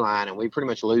this tree line, and we pretty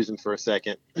much lose him for a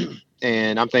second.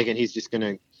 And I'm thinking he's just going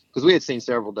to, because we had seen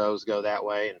several does go that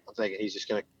way, and I'm thinking he's just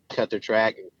going to cut their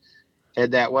track and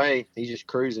head that way. He's just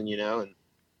cruising, and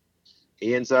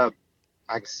he ends up,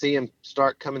 I can see him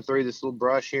start coming through this little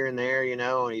brush here and there,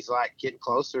 and he's like getting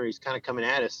closer. He's kind of coming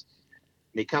at us.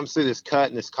 And he comes through this cut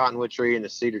in this cottonwood tree and the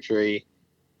cedar tree.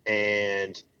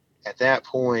 And at that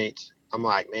point, I'm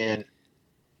like, man,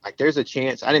 like there's a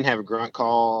chance. I didn't have a grunt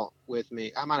call with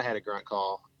me. I might have had a grunt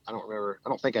call. I don't remember. I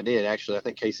don't think I did, actually. I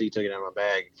think KC took it out of my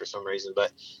bag for some reason,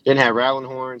 but didn't have rattling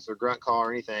horns or grunt call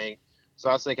or anything. So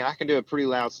I was thinking I can do a pretty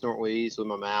loud snort wheeze with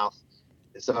my mouth.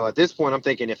 And so at this point, I'm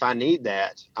thinking if I need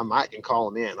that, I might can call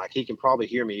him in. Like he can probably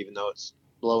hear me even though it's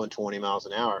blowing 20 miles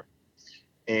an hour.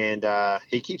 And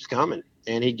he keeps coming.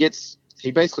 And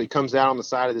he basically comes out on the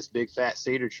side of this big fat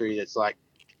cedar tree that's like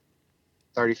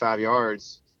 35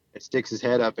 yards and sticks his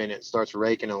head up in it and starts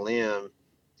raking a limb.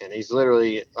 and he's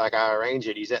literally, like, I arrange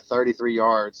it, he's at 33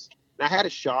 yards. And I had a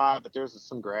shot, but there was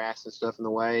some grass and stuff in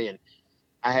the way,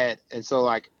 and so,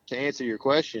 like, to answer your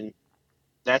question,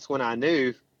 that's when I knew.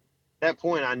 At that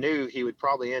point, I knew he would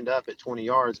probably end up at 20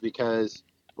 yards because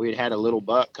we had had a little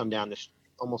buck come down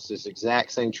almost this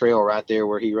exact same trail right there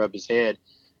where he rubbed his head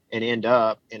and end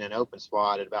up in an open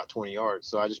spot at about 20 yards.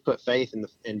 So I just put faith in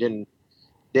and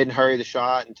didn't hurry the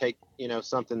shot and take,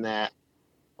 something that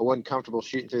I wasn't comfortable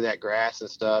shooting through that grass and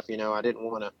stuff. I didn't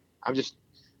want to. I'm just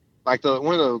like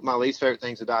one of my least favorite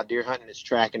things about deer hunting is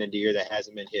tracking a deer that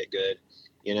hasn't been hit good.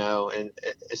 And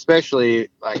especially,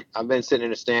 like, I've been sitting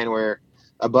in a stand where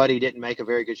a buddy didn't make a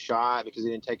very good shot because he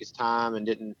didn't take his time and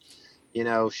didn't,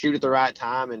 shoot at the right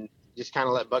time and just kind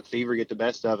of let buck fever get the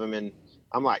best of him. And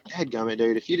I'm like, dadgummit,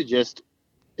 dude, if you'd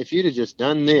have just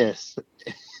done this,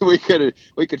 we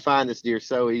could find this deer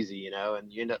so easy,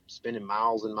 and you end up spending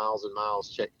miles and miles and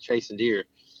miles chasing deer.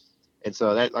 And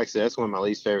so that, like I said, that's one of my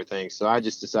least favorite things. So I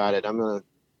just decided I'm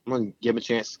gonna give him a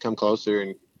chance to come closer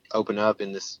and open up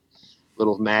in this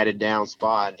little matted down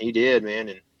spot. And he did,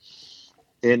 man.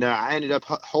 And I ended up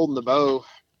holding the bow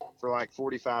for like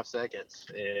 45 seconds,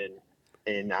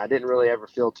 and I didn't really ever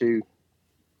feel too.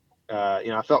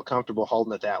 I felt comfortable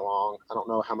holding it that long. I don't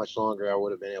know how much longer I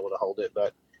would have been able to hold it,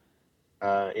 but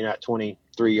at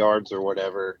 23 yards or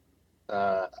whatever,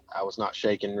 I was not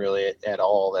shaking really at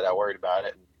all that I worried about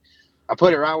it. I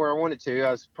put it right where I wanted to.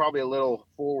 I was probably a little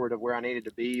forward of where I needed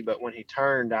to be, but when he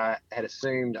turned, I had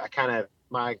assumed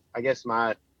my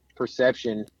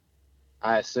perception,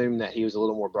 I assumed that he was a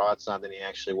little more broadside than he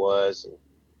actually was. And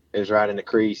it was right in the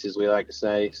crease, as we like to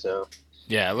say. So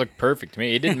yeah, it looked perfect to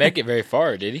me. He didn't make it very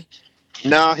far, did he?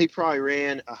 No, he probably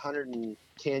ran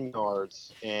 110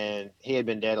 yards, and he had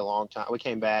been dead a long time. We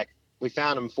came back. We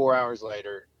found him 4 hours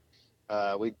later.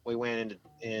 We went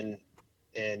in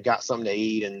and got something to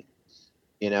eat, and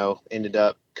ended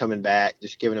up coming back,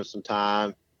 just giving him some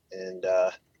time. And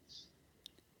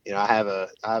I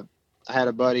had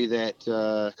a buddy that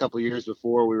a couple of years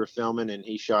before we were filming, and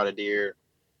he shot a deer,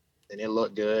 and it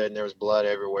looked good, and there was blood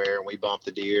everywhere, and we bumped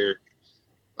the deer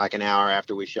like an hour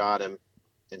after we shot him.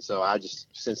 And so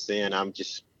since then, I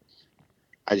just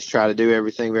try to do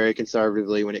everything very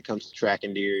conservatively when it comes to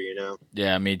tracking deer,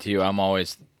 Yeah, me too. I'm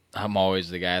always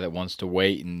the guy that wants to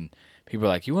wait, and people are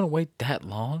like, "You want to wait that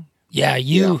long?" Yeah,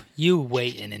 you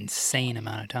wait an insane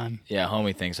amount of time. Yeah,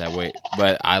 homie thinks I wait,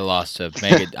 but I lost a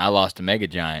mega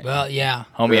giant. Well, yeah.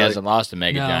 Homie hasn't lost a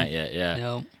mega giant yet. Yeah.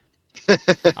 No.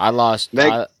 I lost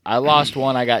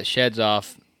one I got sheds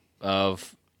off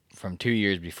of from 2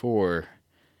 years before,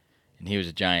 and he was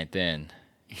a giant then.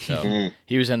 So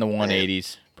he was in the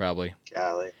 180s probably.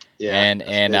 Golly. Yeah.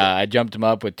 And I jumped him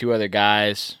up with two other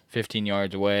guys 15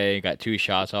 yards away, got 2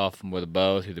 shots off him with a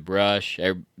bow through the brush.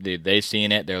 They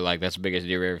seen it. They're like, that's the biggest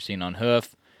deer we've ever seen on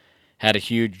hoof. Had a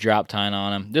huge drop tine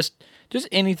on him. Just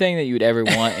anything that you would ever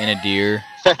want in a deer.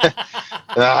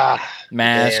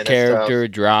 Mass, character,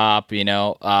 drop,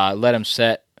 let him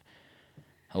set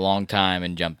a long time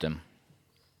and jumped him.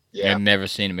 Yeah. And never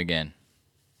seen him again.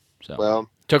 So well,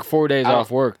 took 4 days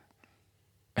off work.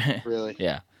 Really?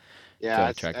 Yeah.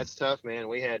 Yeah, that's tough, man.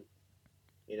 We had,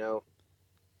 I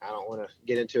don't want to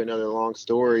get into another long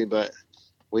story, but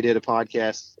we did a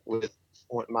podcast with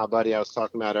my buddy I was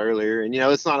talking about earlier. And,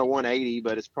 it's not a 180,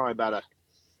 but it's probably about a,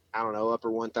 upper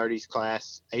 130s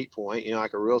class 8-point,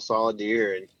 like a real solid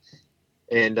deer.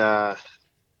 And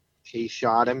he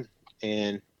shot him,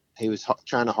 and he was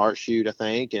trying to heart shoot, I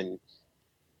think. And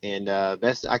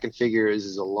best I can figure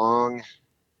is a lung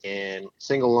and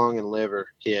single lung and liver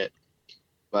hit.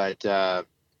 But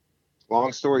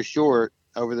long story short,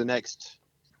 over the next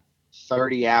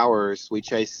 30 hours, we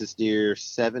chased this deer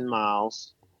 7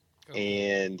 miles,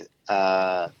 and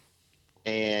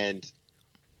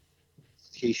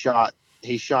he shot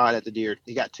at the deer.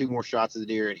 He got 2 more shots of the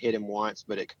deer and hit him once,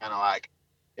 but it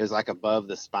was like above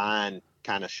the spine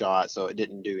kind of shot, so it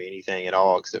didn't do anything at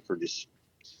all except for just.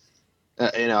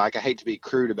 I hate to be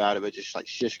crude about it, but just like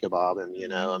shish kebab him,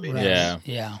 Right.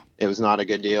 Yeah. It was not a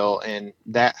good deal. And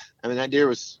that deer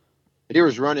was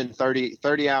running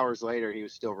 30 hours later. He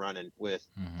was still running with,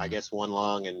 I guess, 1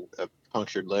 lung and a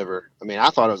punctured liver. I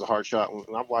thought it was a hard shot.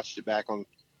 When I watched it back on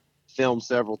film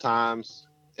several times,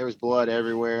 there was blood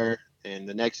everywhere. And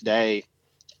the next day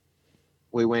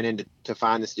we went in to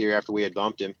find this deer after we had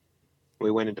bumped him.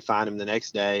 We went in to find him the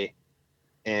next day,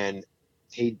 and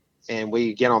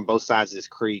we get on both sides of this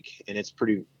creek, and it's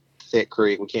pretty thick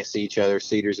creek. We can't see each other,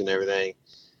 cedars and everything.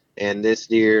 And this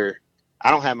deer,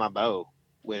 I don't have my bow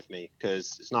with me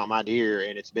because it's not my deer,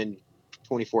 and it's been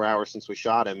 24 hours since we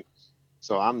shot him.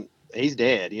 So he's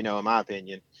dead, in my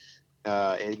opinion.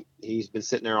 and he's been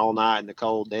sitting there all night in the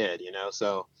cold dead,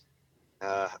 So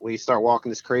we start walking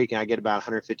this creek, and I get about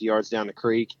 150 yards down the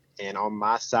creek, and on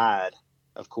my side,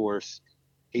 of course,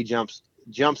 he jumps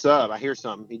up. I hear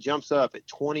something. He jumps up at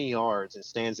 20 yards and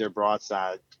stands there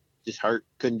broadside, just hurt,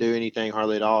 couldn't do anything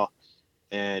hardly at all,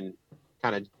 and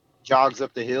kind of jogs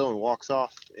up the hill and walks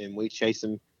off. And we chase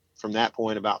him from that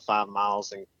point about 5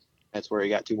 miles, and that's where he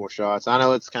got 2 more shots. I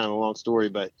know it's kind of a long story,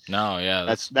 but no,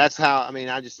 yeah, that's how. I mean,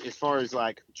 I just, as far as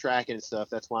like tracking and stuff,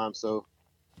 that's why I'm so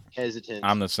hesitant.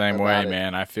 I'm the same way,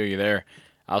 man. I feel you there.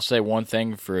 I'll say one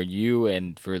thing for you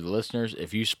and for the listeners: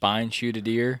 if you spine shoot a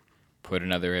deer, put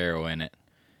another arrow in it.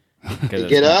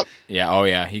 Get up. Yeah. Oh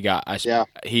yeah.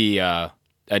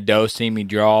 A doe seen me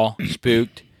draw,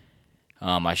 spooked.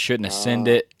 I shouldn't have sent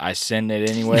it. I sent it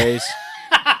anyways.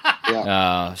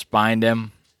 Spined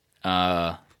him.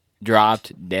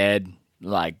 Dropped, dead,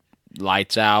 like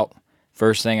lights out.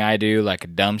 First thing I do, like a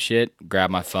dumb shit,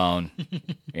 grab my phone.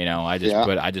 I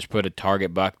just put a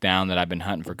target buck down that I've been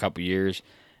hunting for a couple years.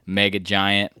 Mega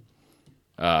giant.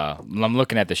 I'm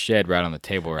looking at the shed right on the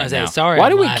table right now. Sorry, why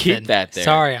do we laughing. keep that there?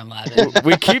 Sorry, I'm laughing.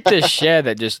 We keep this shed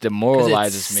that just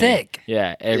demoralizes me. Sick.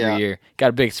 Yeah, every year. Got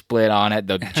a big split on it.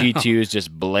 The G2 is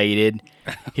just bladed.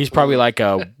 He's probably like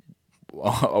a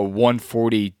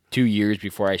 140 years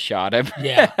before I shot him.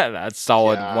 Yeah. That's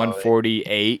solid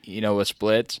 148, with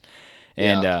splits.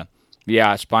 And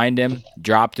I spined him,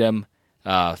 dropped him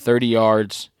 30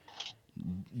 yards,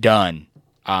 done.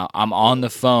 I'm on the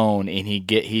phone, and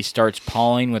he starts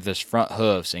pawing with his front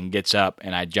hoofs and gets up,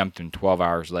 and I jumped him 12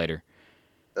 hours later.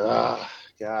 God,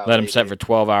 let him set for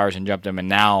 12 hours and jumped him, and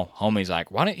now homie's like,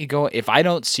 why don't you go? If I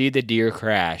don't see the deer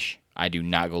crash, I do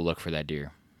not go look for that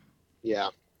deer. Yeah.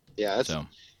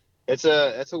 It's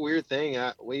a weird thing.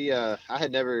 I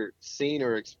had never seen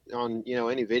or on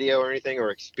any video or anything or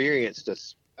experienced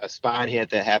a spine hit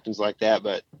that happens like that.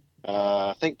 But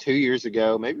I think 2 years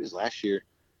ago, maybe it was last year,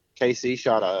 KC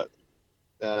shot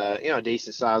a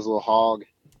decent sized little hog,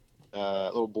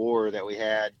 little boar that we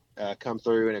had come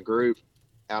through in a group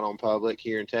out on public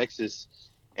here in Texas,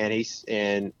 and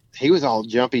he was all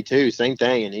jumpy too, same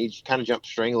thing, and he kind of jumped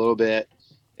string a little bit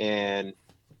and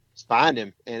spined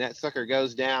him, and that sucker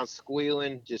goes down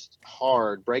squealing just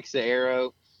hard, breaks the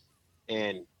arrow,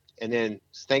 and then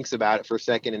thinks about it for a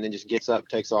second, and then just gets up,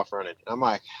 takes off running. And I'm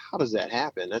like, how does that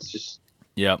happen? That's just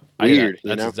weird.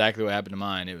 That's exactly what happened to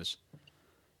mine. It was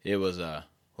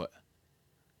what?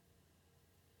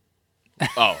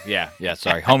 Oh yeah.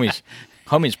 Sorry, homie's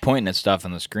pointing at stuff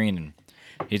on the screen, and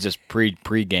he's just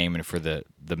pre-gaming for the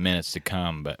minutes to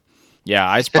come. But yeah,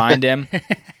 I spined him.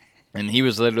 And he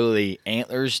was literally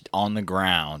antlers on the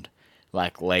ground,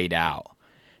 like laid out.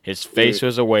 His face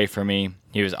was away from me.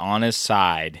 He was on his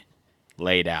side,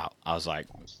 laid out. I was like,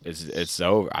 it's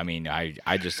over. I mean,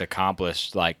 I just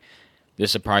accomplished, like,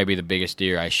 this would probably be the biggest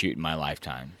deer I shoot in my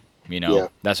lifetime.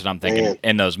 That's what I'm thinking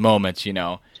in those moments,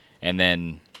 And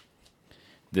then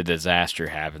the disaster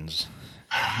happens.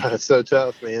 That's so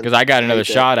tough, man. Because I got another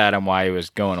shot at him while he was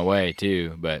going away,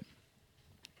 too, but...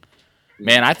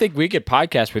 Man, I think we could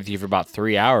podcast with you for about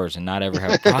 3 hours and not ever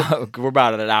have we're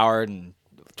about an hour and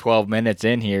 12 minutes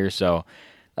in here, so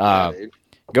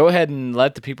go ahead and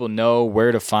let the people know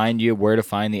where to find you, where to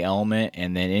find the Element,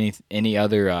 and then any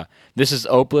other. This is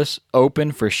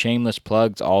open for shameless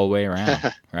plugs all the way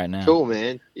around right now. Cool,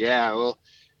 man. Yeah, well,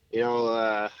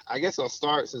 I guess I'll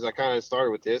start since I kind of started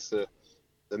with this,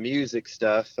 the music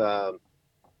stuff.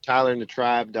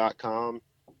 TylerandTheTribe.com.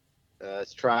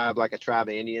 It's tribe like a tribe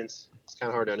of Indians. It's kind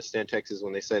of hard to understand Texas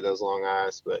when they say those long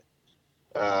I's, but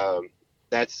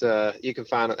that's you can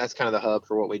find it. That's kind of the hub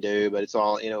for what we do. But it's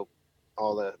all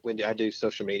I do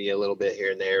social media a little bit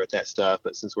here and there with that stuff.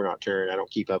 But since we're not touring, I don't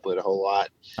keep up with it a whole lot.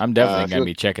 I'm definitely gonna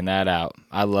be checking that out.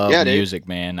 I love music,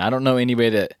 man. I don't know anybody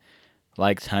that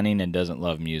likes hunting and doesn't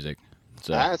love music.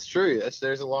 So that's true.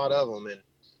 There's a lot of them,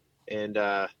 and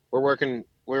we're working.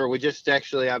 We just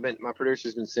actually, my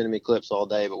producer's been sending me clips all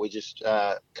day, but we just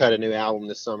cut a new album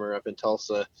this summer up in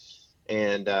Tulsa,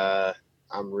 and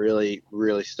I'm really,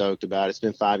 really stoked about it. It's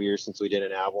been 5 years since we did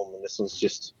an album, and this one's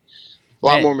just a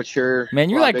lot more mature. Man,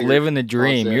 you're like living the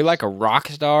dream. Concepts. You're like a rock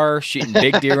star shooting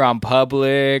big deer on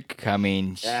public. I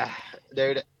mean,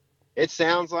 dude, it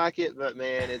sounds like it, but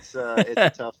man, it's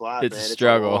a tough life. It's man. a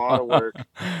struggle. It's a lot of work.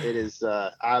 It is.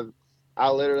 I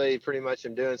literally pretty much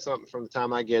am doing something from the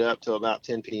time I get up till about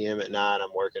 10 p.m. at night.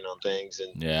 I'm working on things,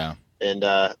 and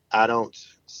I don't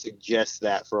suggest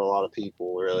that for a lot of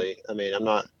people, really. I mean, I'm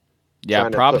not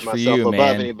trying to props put for myself you, above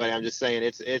man. anybody. I'm just saying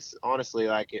it's honestly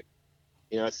like it.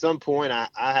 At some point I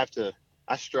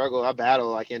struggle, I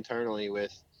battle like internally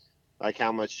with like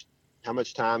how much how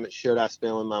much time should I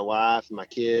spend with my wife, my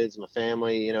kids, my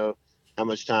family? How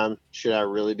much time should I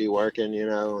really be working?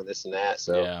 And this and that.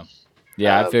 So I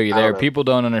feel you I don't there. know. People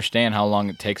don't understand how long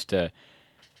it takes to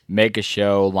make a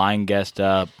show, line guest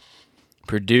up,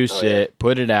 produce it,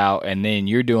 put it out, and then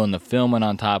you're doing the filming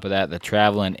on top of that, the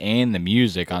traveling, and the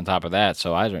music on top of that.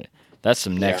 So that's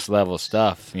some next level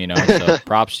stuff, So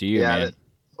props to you, man.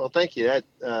 Well, thank you. That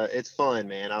it's fun,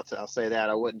 man. I'll say that.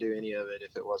 I wouldn't do any of it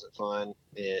if it wasn't fun.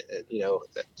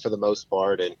 For the most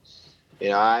part, and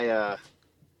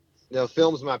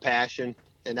film's my passion,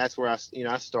 and that's where I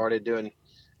started doing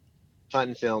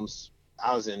hunting films.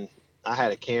 I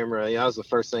had a camera. That was the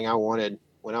first thing I wanted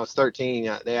when I was 13.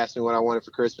 They asked me what I wanted for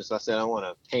Christmas. I said I want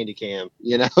a handy cam.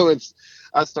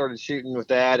 I started shooting with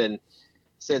that, and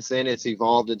since then it's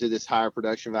evolved into this higher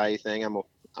production value thing. I'm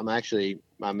actually,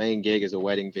 my main gig is a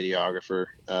wedding videographer.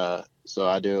 So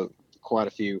I do quite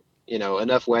a few,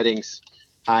 enough weddings,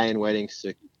 high-end weddings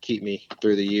to keep me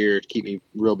through the year, to keep me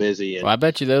real busy. And, well, I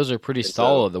bet you those are pretty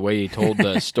solid. The way you told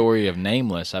the story of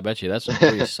Nameless, I bet you that's a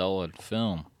pretty solid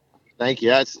film. Thank you.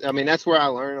 That's where I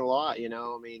learn a lot.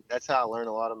 That's how I learn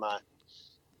a lot of my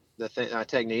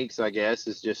techniques, I guess,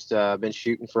 is just been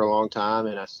shooting for a long time,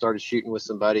 and I started shooting with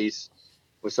some buddies.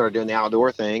 We started doing the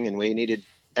outdoor thing, and we needed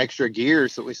extra gear,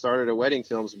 so we started a wedding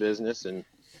films business, and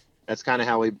that's kind of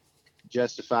how we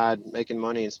justified making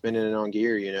money and spending it on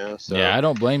gear. So yeah, I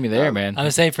don't blame you there, man. I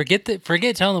would say forget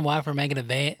telling the wife we're making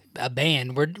a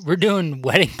band. We're doing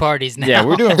wedding parties now. Yeah,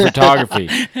 we're doing photography.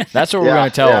 That's what we're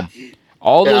going to tell them.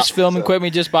 All this film so. equipment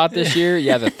we just bought this year,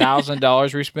 the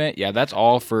 $1,000 we spent, that's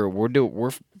all for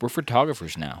we're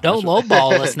photographers now. Don't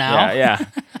lowball us now. Yeah.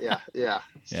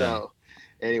 So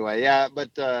anyway,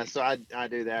 but so I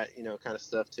do that, kind of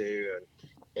stuff too,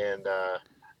 and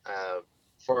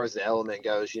as far as the Element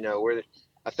goes,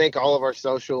 I think all of our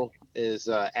social is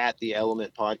at the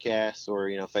Element Podcast, or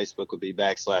Facebook would be /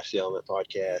 the Element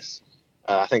Podcast.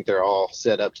 I think they're all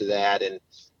set up to that, and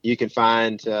you can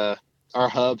find our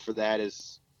hub for that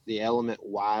is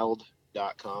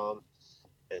theelementwild.com.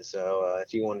 And so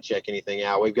if you want to check anything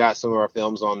out, we've got some of our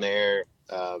films on there.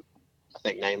 I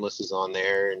think Nameless is on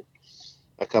there, and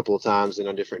a couple of times and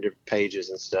on different pages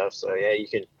and stuff. So yeah, you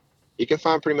can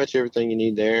find pretty much everything you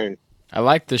need there. And I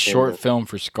like the short film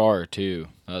for Scar too.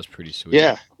 That was pretty sweet.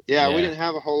 Yeah. We didn't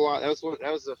have a whole lot. That was the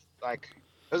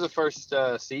first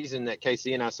season that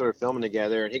KC and I started filming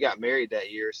together, and he got married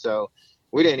that year. So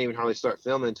we didn't even hardly start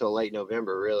filming until late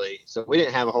November, really. So we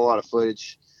didn't have a whole lot of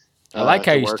footage. I like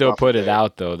how you still put it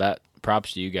out, though. That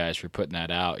props to you guys for putting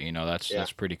that out.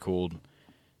 That's pretty cool.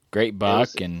 Great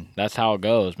buck, and that's how it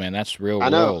goes, man. That's real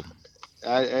world. I know.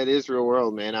 It is real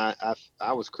world, man. I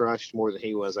was crushed more than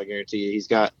he was. I guarantee you. He's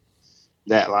got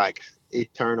that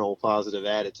eternal positive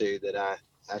attitude that I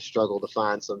struggle to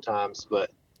find sometimes.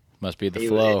 But must be the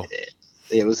flow.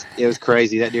 It was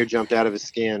crazy. That deer jumped out of his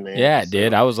skin, man. Yeah, it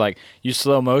did. I was like, you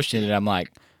slow motion it. I'm like,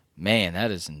 man,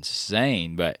 that is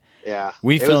insane. But yeah,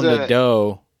 we filmed a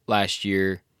doe last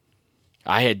year.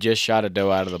 I had just shot a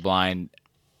doe out of the blind,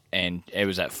 and it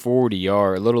was at 40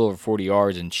 yards, a little over 40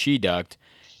 yards, and she ducked.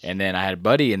 And then I had a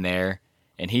buddy in there,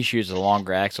 and he shoots a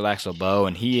longer axle bow,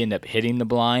 and he ended up hitting the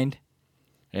blind.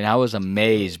 And I was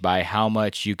amazed by how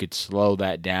much you could slow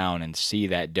that down and see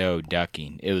that doe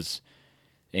ducking. It was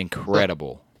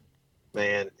incredible.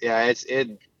 Man, yeah,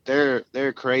 they're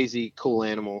a crazy cool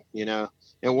animal,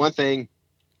 And one thing,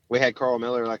 we had Carl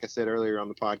Miller, like I said earlier on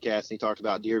the podcast, and he talked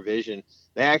about deer vision.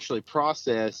 They actually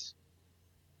process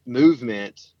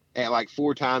movement at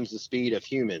 4 times the speed of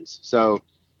humans. So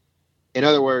in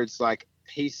other words,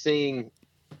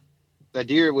 the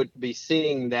deer would be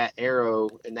seeing that arrow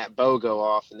and that bow go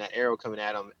off and that arrow coming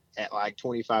at them at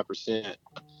 25%,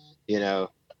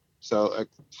 so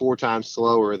 4 times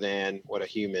slower than what a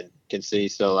human can see.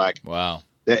 So wow,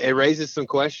 it raises some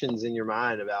questions in your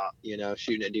mind about,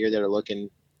 shooting at deer that are looking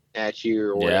at you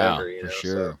or whatever, for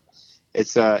sure. So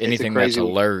it's anything it's that's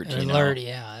alert.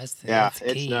 That's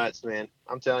it's key. Nuts, man.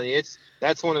 I'm telling you,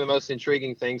 that's one of the most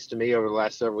intriguing things to me over the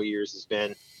last several years has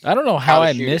been. I don't know how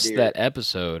I missed that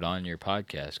episode on your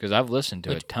podcast, because I've listened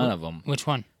to a ton of them. Which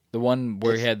one? The one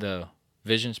where he had the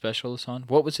vision specialist on.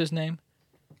 What was his name?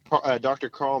 Dr.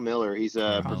 Carl Miller. He's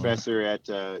a professor at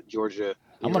Georgia.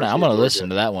 I'm gonna listen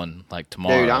to that one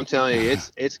tomorrow. Dude, I'm telling you,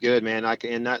 it's good, man.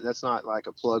 And that's not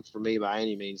a plug for me by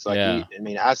any means.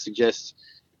 I suggest.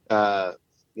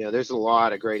 There's a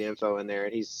lot of great info in there,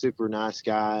 and he's a super nice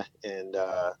guy, and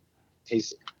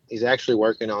he's actually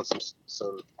working on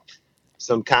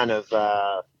some kind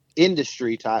of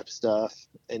industry type stuff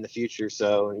in the future.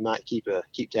 So you might keep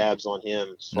tabs on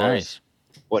him as far as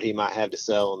what he might have to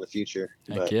sell in the future.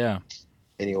 Heck yeah.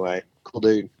 Anyway, cool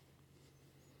dude.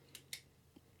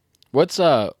 What's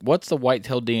the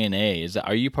Whitetail DNA?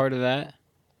 Are you part of that?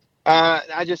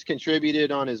 I just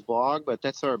contributed on his blog, but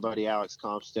that's our buddy Alex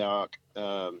Comstock.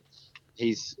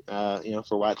 He's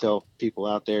for whitetail people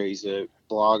out there, he's a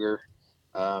blogger.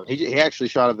 He actually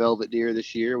shot a velvet deer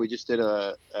this year. We just did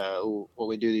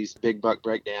we do these big buck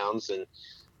breakdowns, and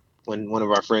when one of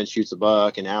our friends shoots a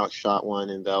buck, and Alex shot one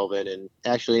in velvet, and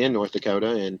actually in North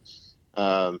Dakota, and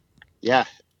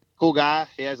cool guy.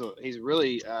 He's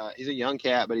a young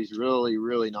cat, but he's really,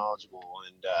 really knowledgeable,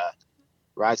 and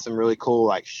writes some really cool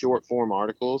like short form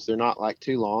articles. They're not like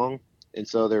too long, and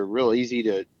so they're real easy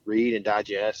to read and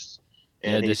digest.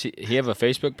 And does he have a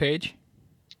Facebook page?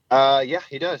 Yeah,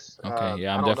 he does. Okay,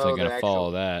 I'm definitely going to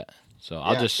follow that. So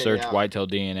I'll just search Whitetail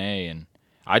DNA, and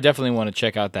I definitely want to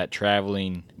check out that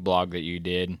traveling blog that you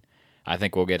did. I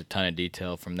think we'll get a ton of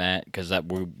detail from that because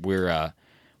we're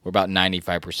about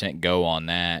 95% go on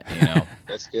that. You know,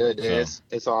 that's good. So.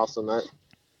 It's awesome.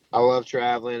 I love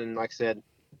traveling, and like I said,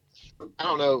 I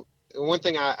don't know. One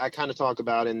thing I kind of talk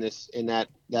about in that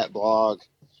blog,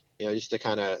 just to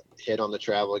kind of hit on the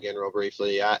travel again real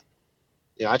briefly. I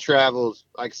traveled,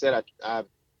 like I said, I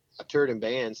toured in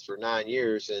bands for 9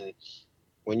 years, and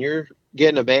when you're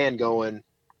getting a band going,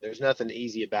 there's nothing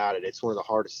easy about it. It's one of the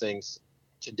hardest things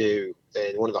to do,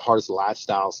 and one of the hardest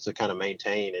lifestyles to kind of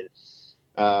maintain. And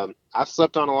I've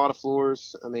slept on a lot of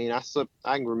floors. I mean, I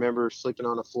can remember sleeping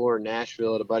on a floor in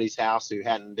Nashville at a buddy's house who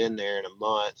hadn't been there in a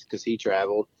month because he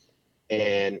traveled,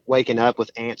 and waking up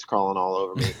with ants crawling all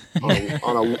over me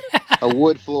on a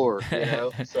wood floor,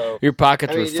 So your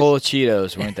pockets were full of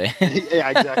Cheetos, weren't they? Yeah,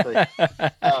 exactly.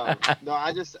 No,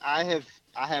 I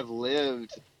have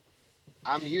lived.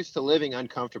 I'm used to living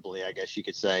uncomfortably, I guess you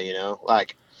could say.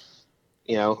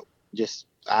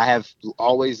 I have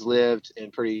always lived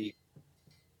in pretty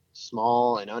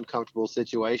small and uncomfortable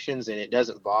situations, and it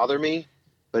doesn't bother me.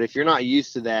 But if you're not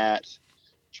used to that,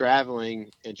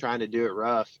 traveling and trying to do it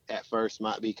rough at first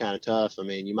might be kind of tough. I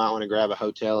mean, you might want to grab a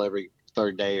hotel every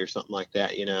third day or something like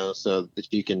that, so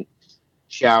that you can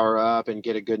shower up and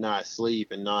get a good night's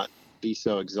sleep and not be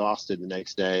so exhausted the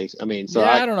next day. I mean, so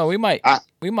I don't know. We might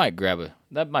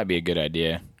that might be a good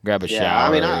idea. Grab a shower.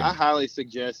 I mean, I highly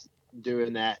suggest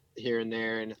doing that here and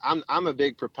there. And I'm a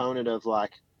big proponent of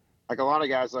like a lot of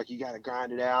guys, like, you got to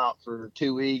grind it out for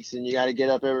 2 weeks and you got to get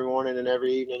up every morning and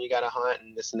every evening you got to hunt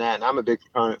and this and that. And I'm a big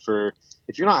proponent for,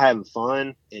 if you're not having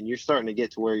fun and you're starting to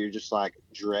get to where you're just like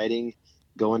dreading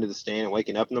going to the stand and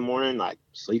waking up in the morning, like,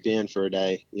 sleep in for a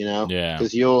day, Yeah.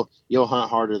 Because you'll hunt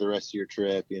harder the rest of your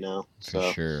trip, So,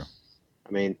 for sure.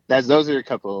 I mean, those are a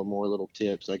couple of more little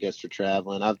tips, I guess, for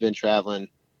traveling. I've been traveling.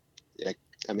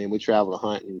 I mean, we travel to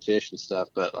hunt and fish and stuff,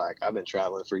 but like, I've been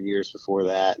traveling for years before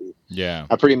that. And yeah.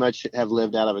 I pretty much have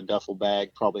lived out of a duffel bag,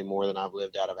 probably more than I've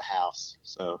lived out of a house.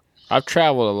 So I've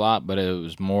traveled a lot, but it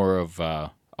was more of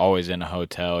always in a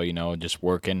hotel, just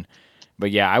working. But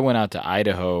yeah, I went out to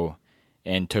Idaho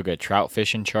and took a trout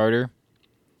fishing charter.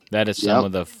 That is some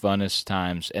of the funnest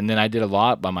times. And then I did a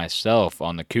lot by myself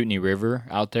on the Kootenai River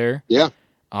out there. Yeah.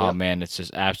 Oh, man, it's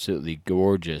just absolutely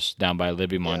gorgeous down by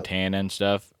Libby, Montana and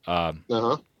stuff. I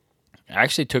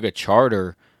actually took a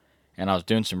charter, and I was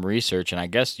doing some research, and I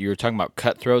guess you were talking about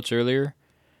cutthroats earlier.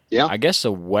 Yeah. I guess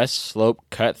the West Slope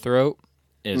cutthroat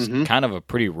is kind of a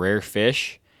pretty rare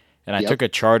fish, and I took a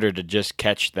charter to just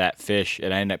catch that fish,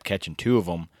 and I ended up catching 2 of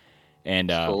them. And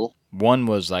cool. One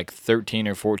was like 13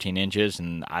 or 14 inches,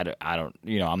 and I don't,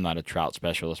 I'm not a trout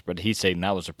specialist, but he's saying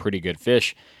that was a pretty good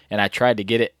fish. And I tried to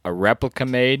get it a replica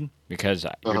made because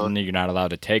you're not allowed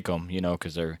to take them,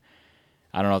 because I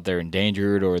don't know if they're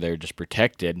endangered or they're just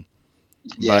protected.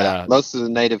 Yeah, but, most of the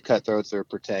native cutthroats are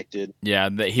protected. Yeah,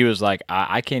 he was like,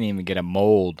 I can't even get a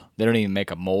mold. They don't even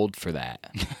make a mold for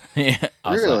that.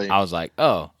 Really? I was like,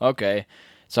 oh, okay.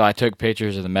 So I took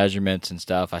pictures of the measurements and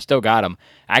stuff. I still got them.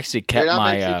 I actually kept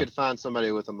I bet you could find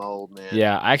somebody with a mold, man.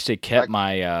 Yeah, I actually kept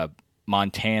my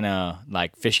Montana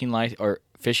fishing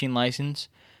license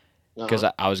because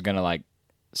I was gonna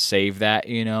save that,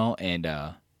 and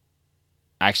I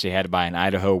actually had to buy an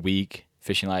Idaho week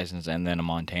fishing license and then a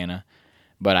Montana.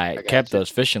 But I kept those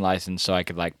fishing licenses so I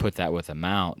could put that with a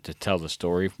mount to tell the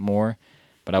story more.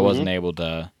 But I wasn't able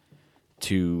to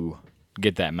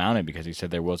get that mounted because he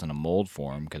said there wasn't a mold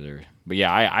for him. But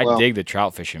yeah, I dig the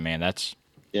trout fishing, man. It's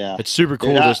super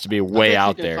cool just to be way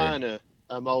out there. I find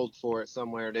a mold for it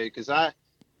somewhere, dude. Because I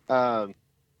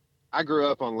grew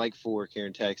up on Lake Fork here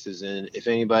in Texas, and if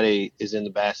anybody is in the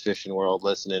bass fishing world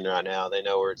listening right now, they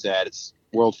know where it's at. It's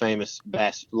world famous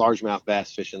largemouth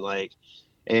bass fishing lake.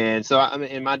 And so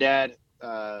my dad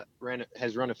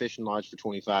has run a fishing lodge for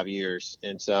 25 years,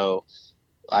 and so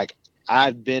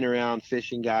I've been around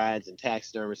fishing guides and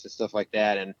taxidermists and stuff like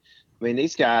that, and I mean,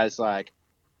 these guys, like,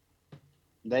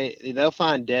 they'll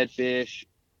find dead fish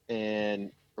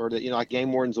or like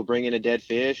game wardens will bring in a dead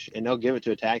fish and they'll give it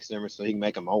to a taxidermist so he can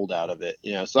make a mold out of it.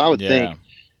 So I would think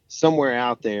somewhere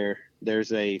out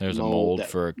there's a mold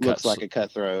for a looks like a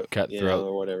cutthroat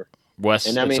or whatever.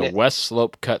 It's a West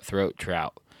Slope cutthroat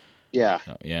trout. Yeah.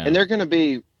 Oh, yeah. And they're going to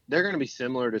be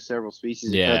similar to several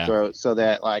species of cutthroat, so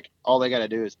that like all they got to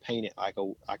do is paint it like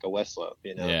a West Slope,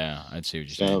 Yeah, I'd see what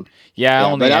you're saying. Yeah,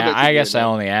 I guess I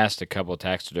only asked a couple of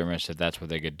taxidermists if that's what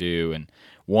they could do, and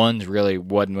one's really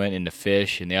went into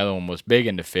fish, and the other one was big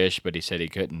into fish, but he said he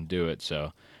couldn't do it.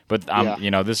 So, but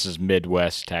this is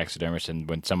Midwest taxidermists, and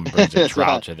when someone brings a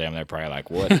trout to them, they're probably like,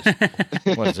 what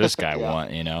does this guy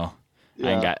want?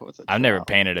 I've never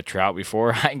painted a trout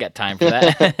before. I ain't got time for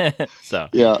that. So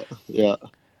yeah.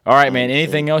 All right, man.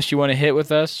 Anything else you want to hit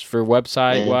with us for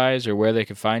website wise, or where they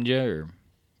can find you? Or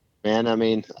man, I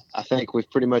mean, I think we've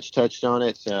pretty much touched on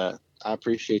it. I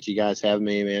appreciate you guys having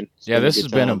me, man. This has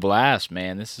been a blast,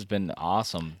 man. This has been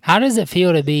awesome. How does it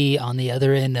feel to be on the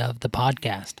other end of the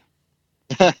podcast?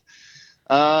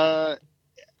 I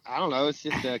don't know. It's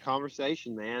just a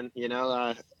conversation, man.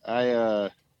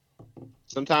 I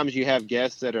sometimes you have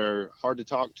guests that are hard to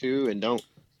talk to and don't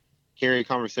carry a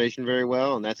conversation very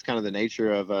well, and that's kind of the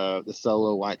nature of the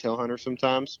solo whitetail hunter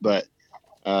sometimes. But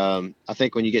I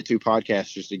think when you get two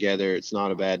podcasters together, it's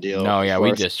not a bad deal. No, yeah,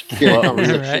 we just flow.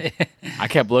 Right? I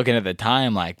kept looking at the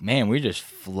time like, man, we're just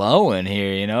flowing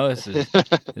here.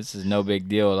 This is no big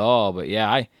deal at all. But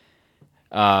yeah,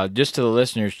 I just to the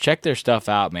listeners, check their stuff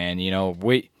out, man.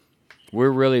 We're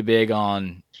really big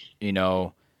on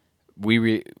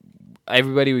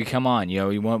everybody we come on,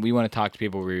 we want to talk to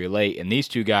people we relate, and these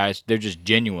two guys, they're just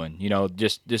genuine.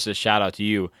 Just a shout out to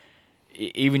you.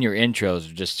 Even your intros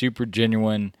are just super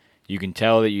genuine. You can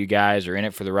tell that you guys are in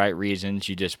it for the right reasons.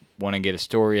 You just want to get a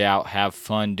story out, have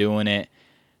fun doing it.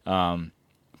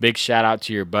 Big shout out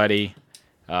to your buddy.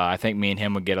 I think me and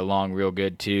him would get along real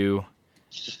good too.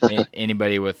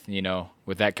 Anybody with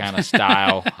that kind of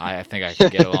style, I think I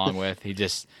could get along with. He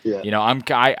just,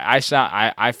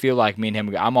 I feel like me and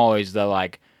him. I'm always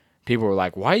the people are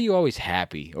like, why are you always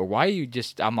happy, or why are you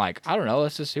just? I'm like, I don't know.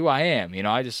 That's just who I am.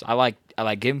 I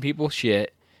like giving people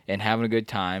shit and having a good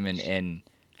time and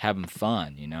having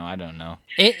fun. I don't know.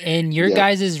 In your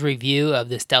guys' review of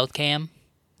the Stealth Cam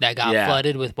that got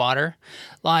flooded with water,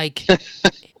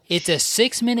 it's a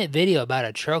 6-minute video about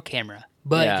a trail camera.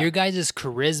 But your guys'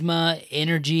 charisma,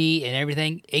 energy, and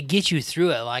everything, it gets you through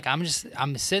it.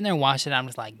 I'm sitting there watching it, I'm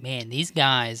just like, man, these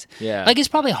guys, it's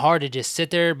probably hard to just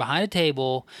sit there behind a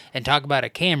table and talk about a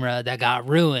camera that got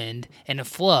ruined in a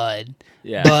flood.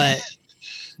 Yeah. But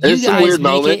you guys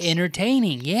make it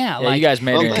entertaining. Yeah. You guys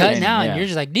made it cutting out, and you're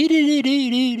just like,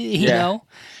 you know?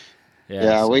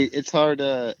 Yeah, it's hard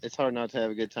not to have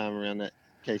a good time around that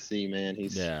KC, man.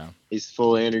 He's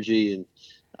full of energy, and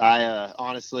I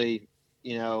honestly,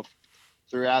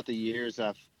 throughout the years,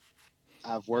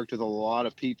 I've worked with a lot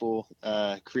of people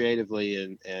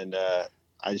creatively, and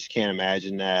I just can't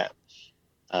imagine that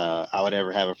I would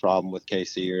ever have a problem with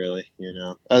KC, really.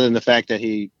 Other than the fact that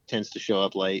he tends to show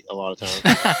up late a lot of times.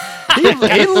 he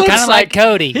looks kind of like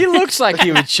Cody. He looks like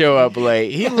he would show up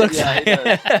late. He looks like he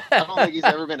does. I don't think he's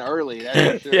ever been early.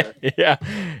 That's for sure. Yeah.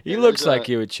 He looks like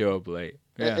he would show up late.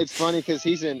 Yeah. It's funny because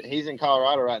he's in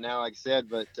Colorado right now, like I said,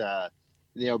 but.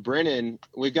 Brennan,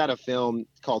 we've got a film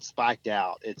called Spiked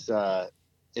Out. It's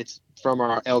from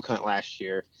our elk hunt last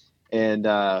year, and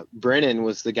Brennan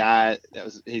was the guy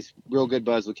he's real good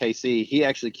buds with KC. He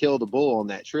actually killed a bull on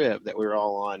that trip that we were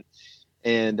all on,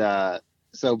 and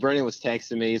so Brennan was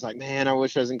texting me. He's like, "Man, I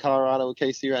wish I was in Colorado with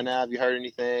KC right now. Have you heard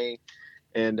anything?"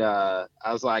 And I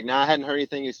was like, "No, I hadn't heard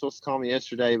anything. He was supposed to call me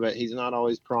yesterday, but he's not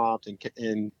always prompt."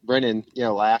 And Brennan,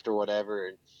 laughed or whatever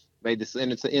and made this,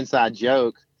 and it's an inside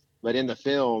joke. But in the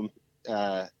film,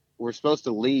 we're supposed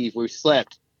to leave. We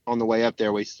slept on the way up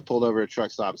there. We pulled over a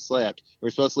truck stop and slept. We were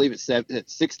supposed to leave at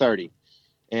 6:30,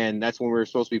 and that's when we were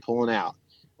supposed to be pulling out.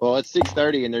 Well, it's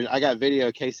 6:30, and I got video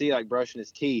of KC brushing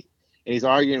his teeth, and he's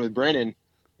arguing with Brennan,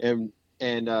 and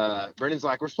Brennan's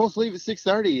like, "We're supposed to leave at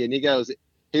 6:30," and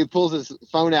he pulls his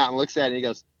phone out and looks at it, and he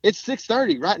goes, "It's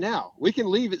 6:30 right now. We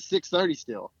can leave at 6:30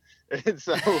 still." And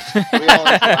so we all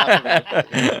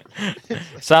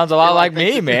sounds a lot like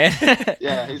me, man.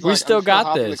 Yeah, he's we like, still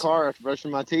got this. In the car after brushing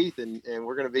my teeth, and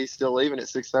we're gonna be still leaving at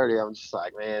 6:30. I'm just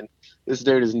like, man, this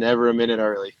dude is never a minute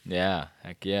early. Yeah,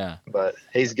 heck yeah. But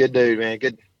he's a good dude, man.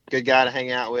 Good guy to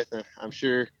hang out with, and I'm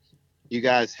sure you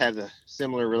guys have a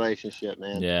similar relationship,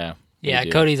 man. Yeah. Yeah,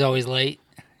 Cody's always late.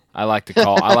 I like to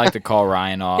call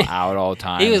Ryan out all the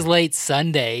time. He was late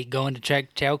Sunday going to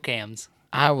check trail cams.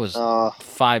 I was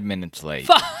 5 minutes late.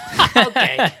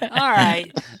 Okay. All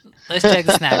right. Let's check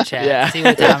the Snapchat. Yeah. See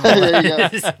what time it There you go.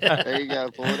 is. There you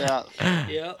go. Pull it out.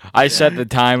 Yep. I set the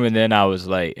time and then I was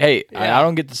late. Hey, Yeah. I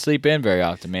don't get to sleep in very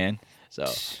often, man. So,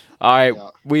 all right,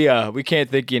 we can't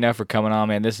thank you enough for coming on,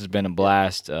 man. This has been a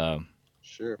blast.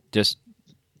 Sure.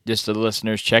 Just the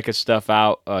listeners, check his stuff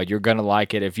out. You're gonna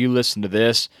like it. If you listen to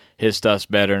this, his stuff's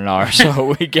better than ours,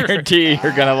 so we guarantee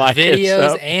you're gonna like his Videos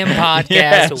stuff. and podcasts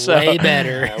Yeah, so- way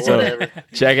better. Whatever.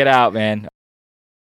 Check it out, man.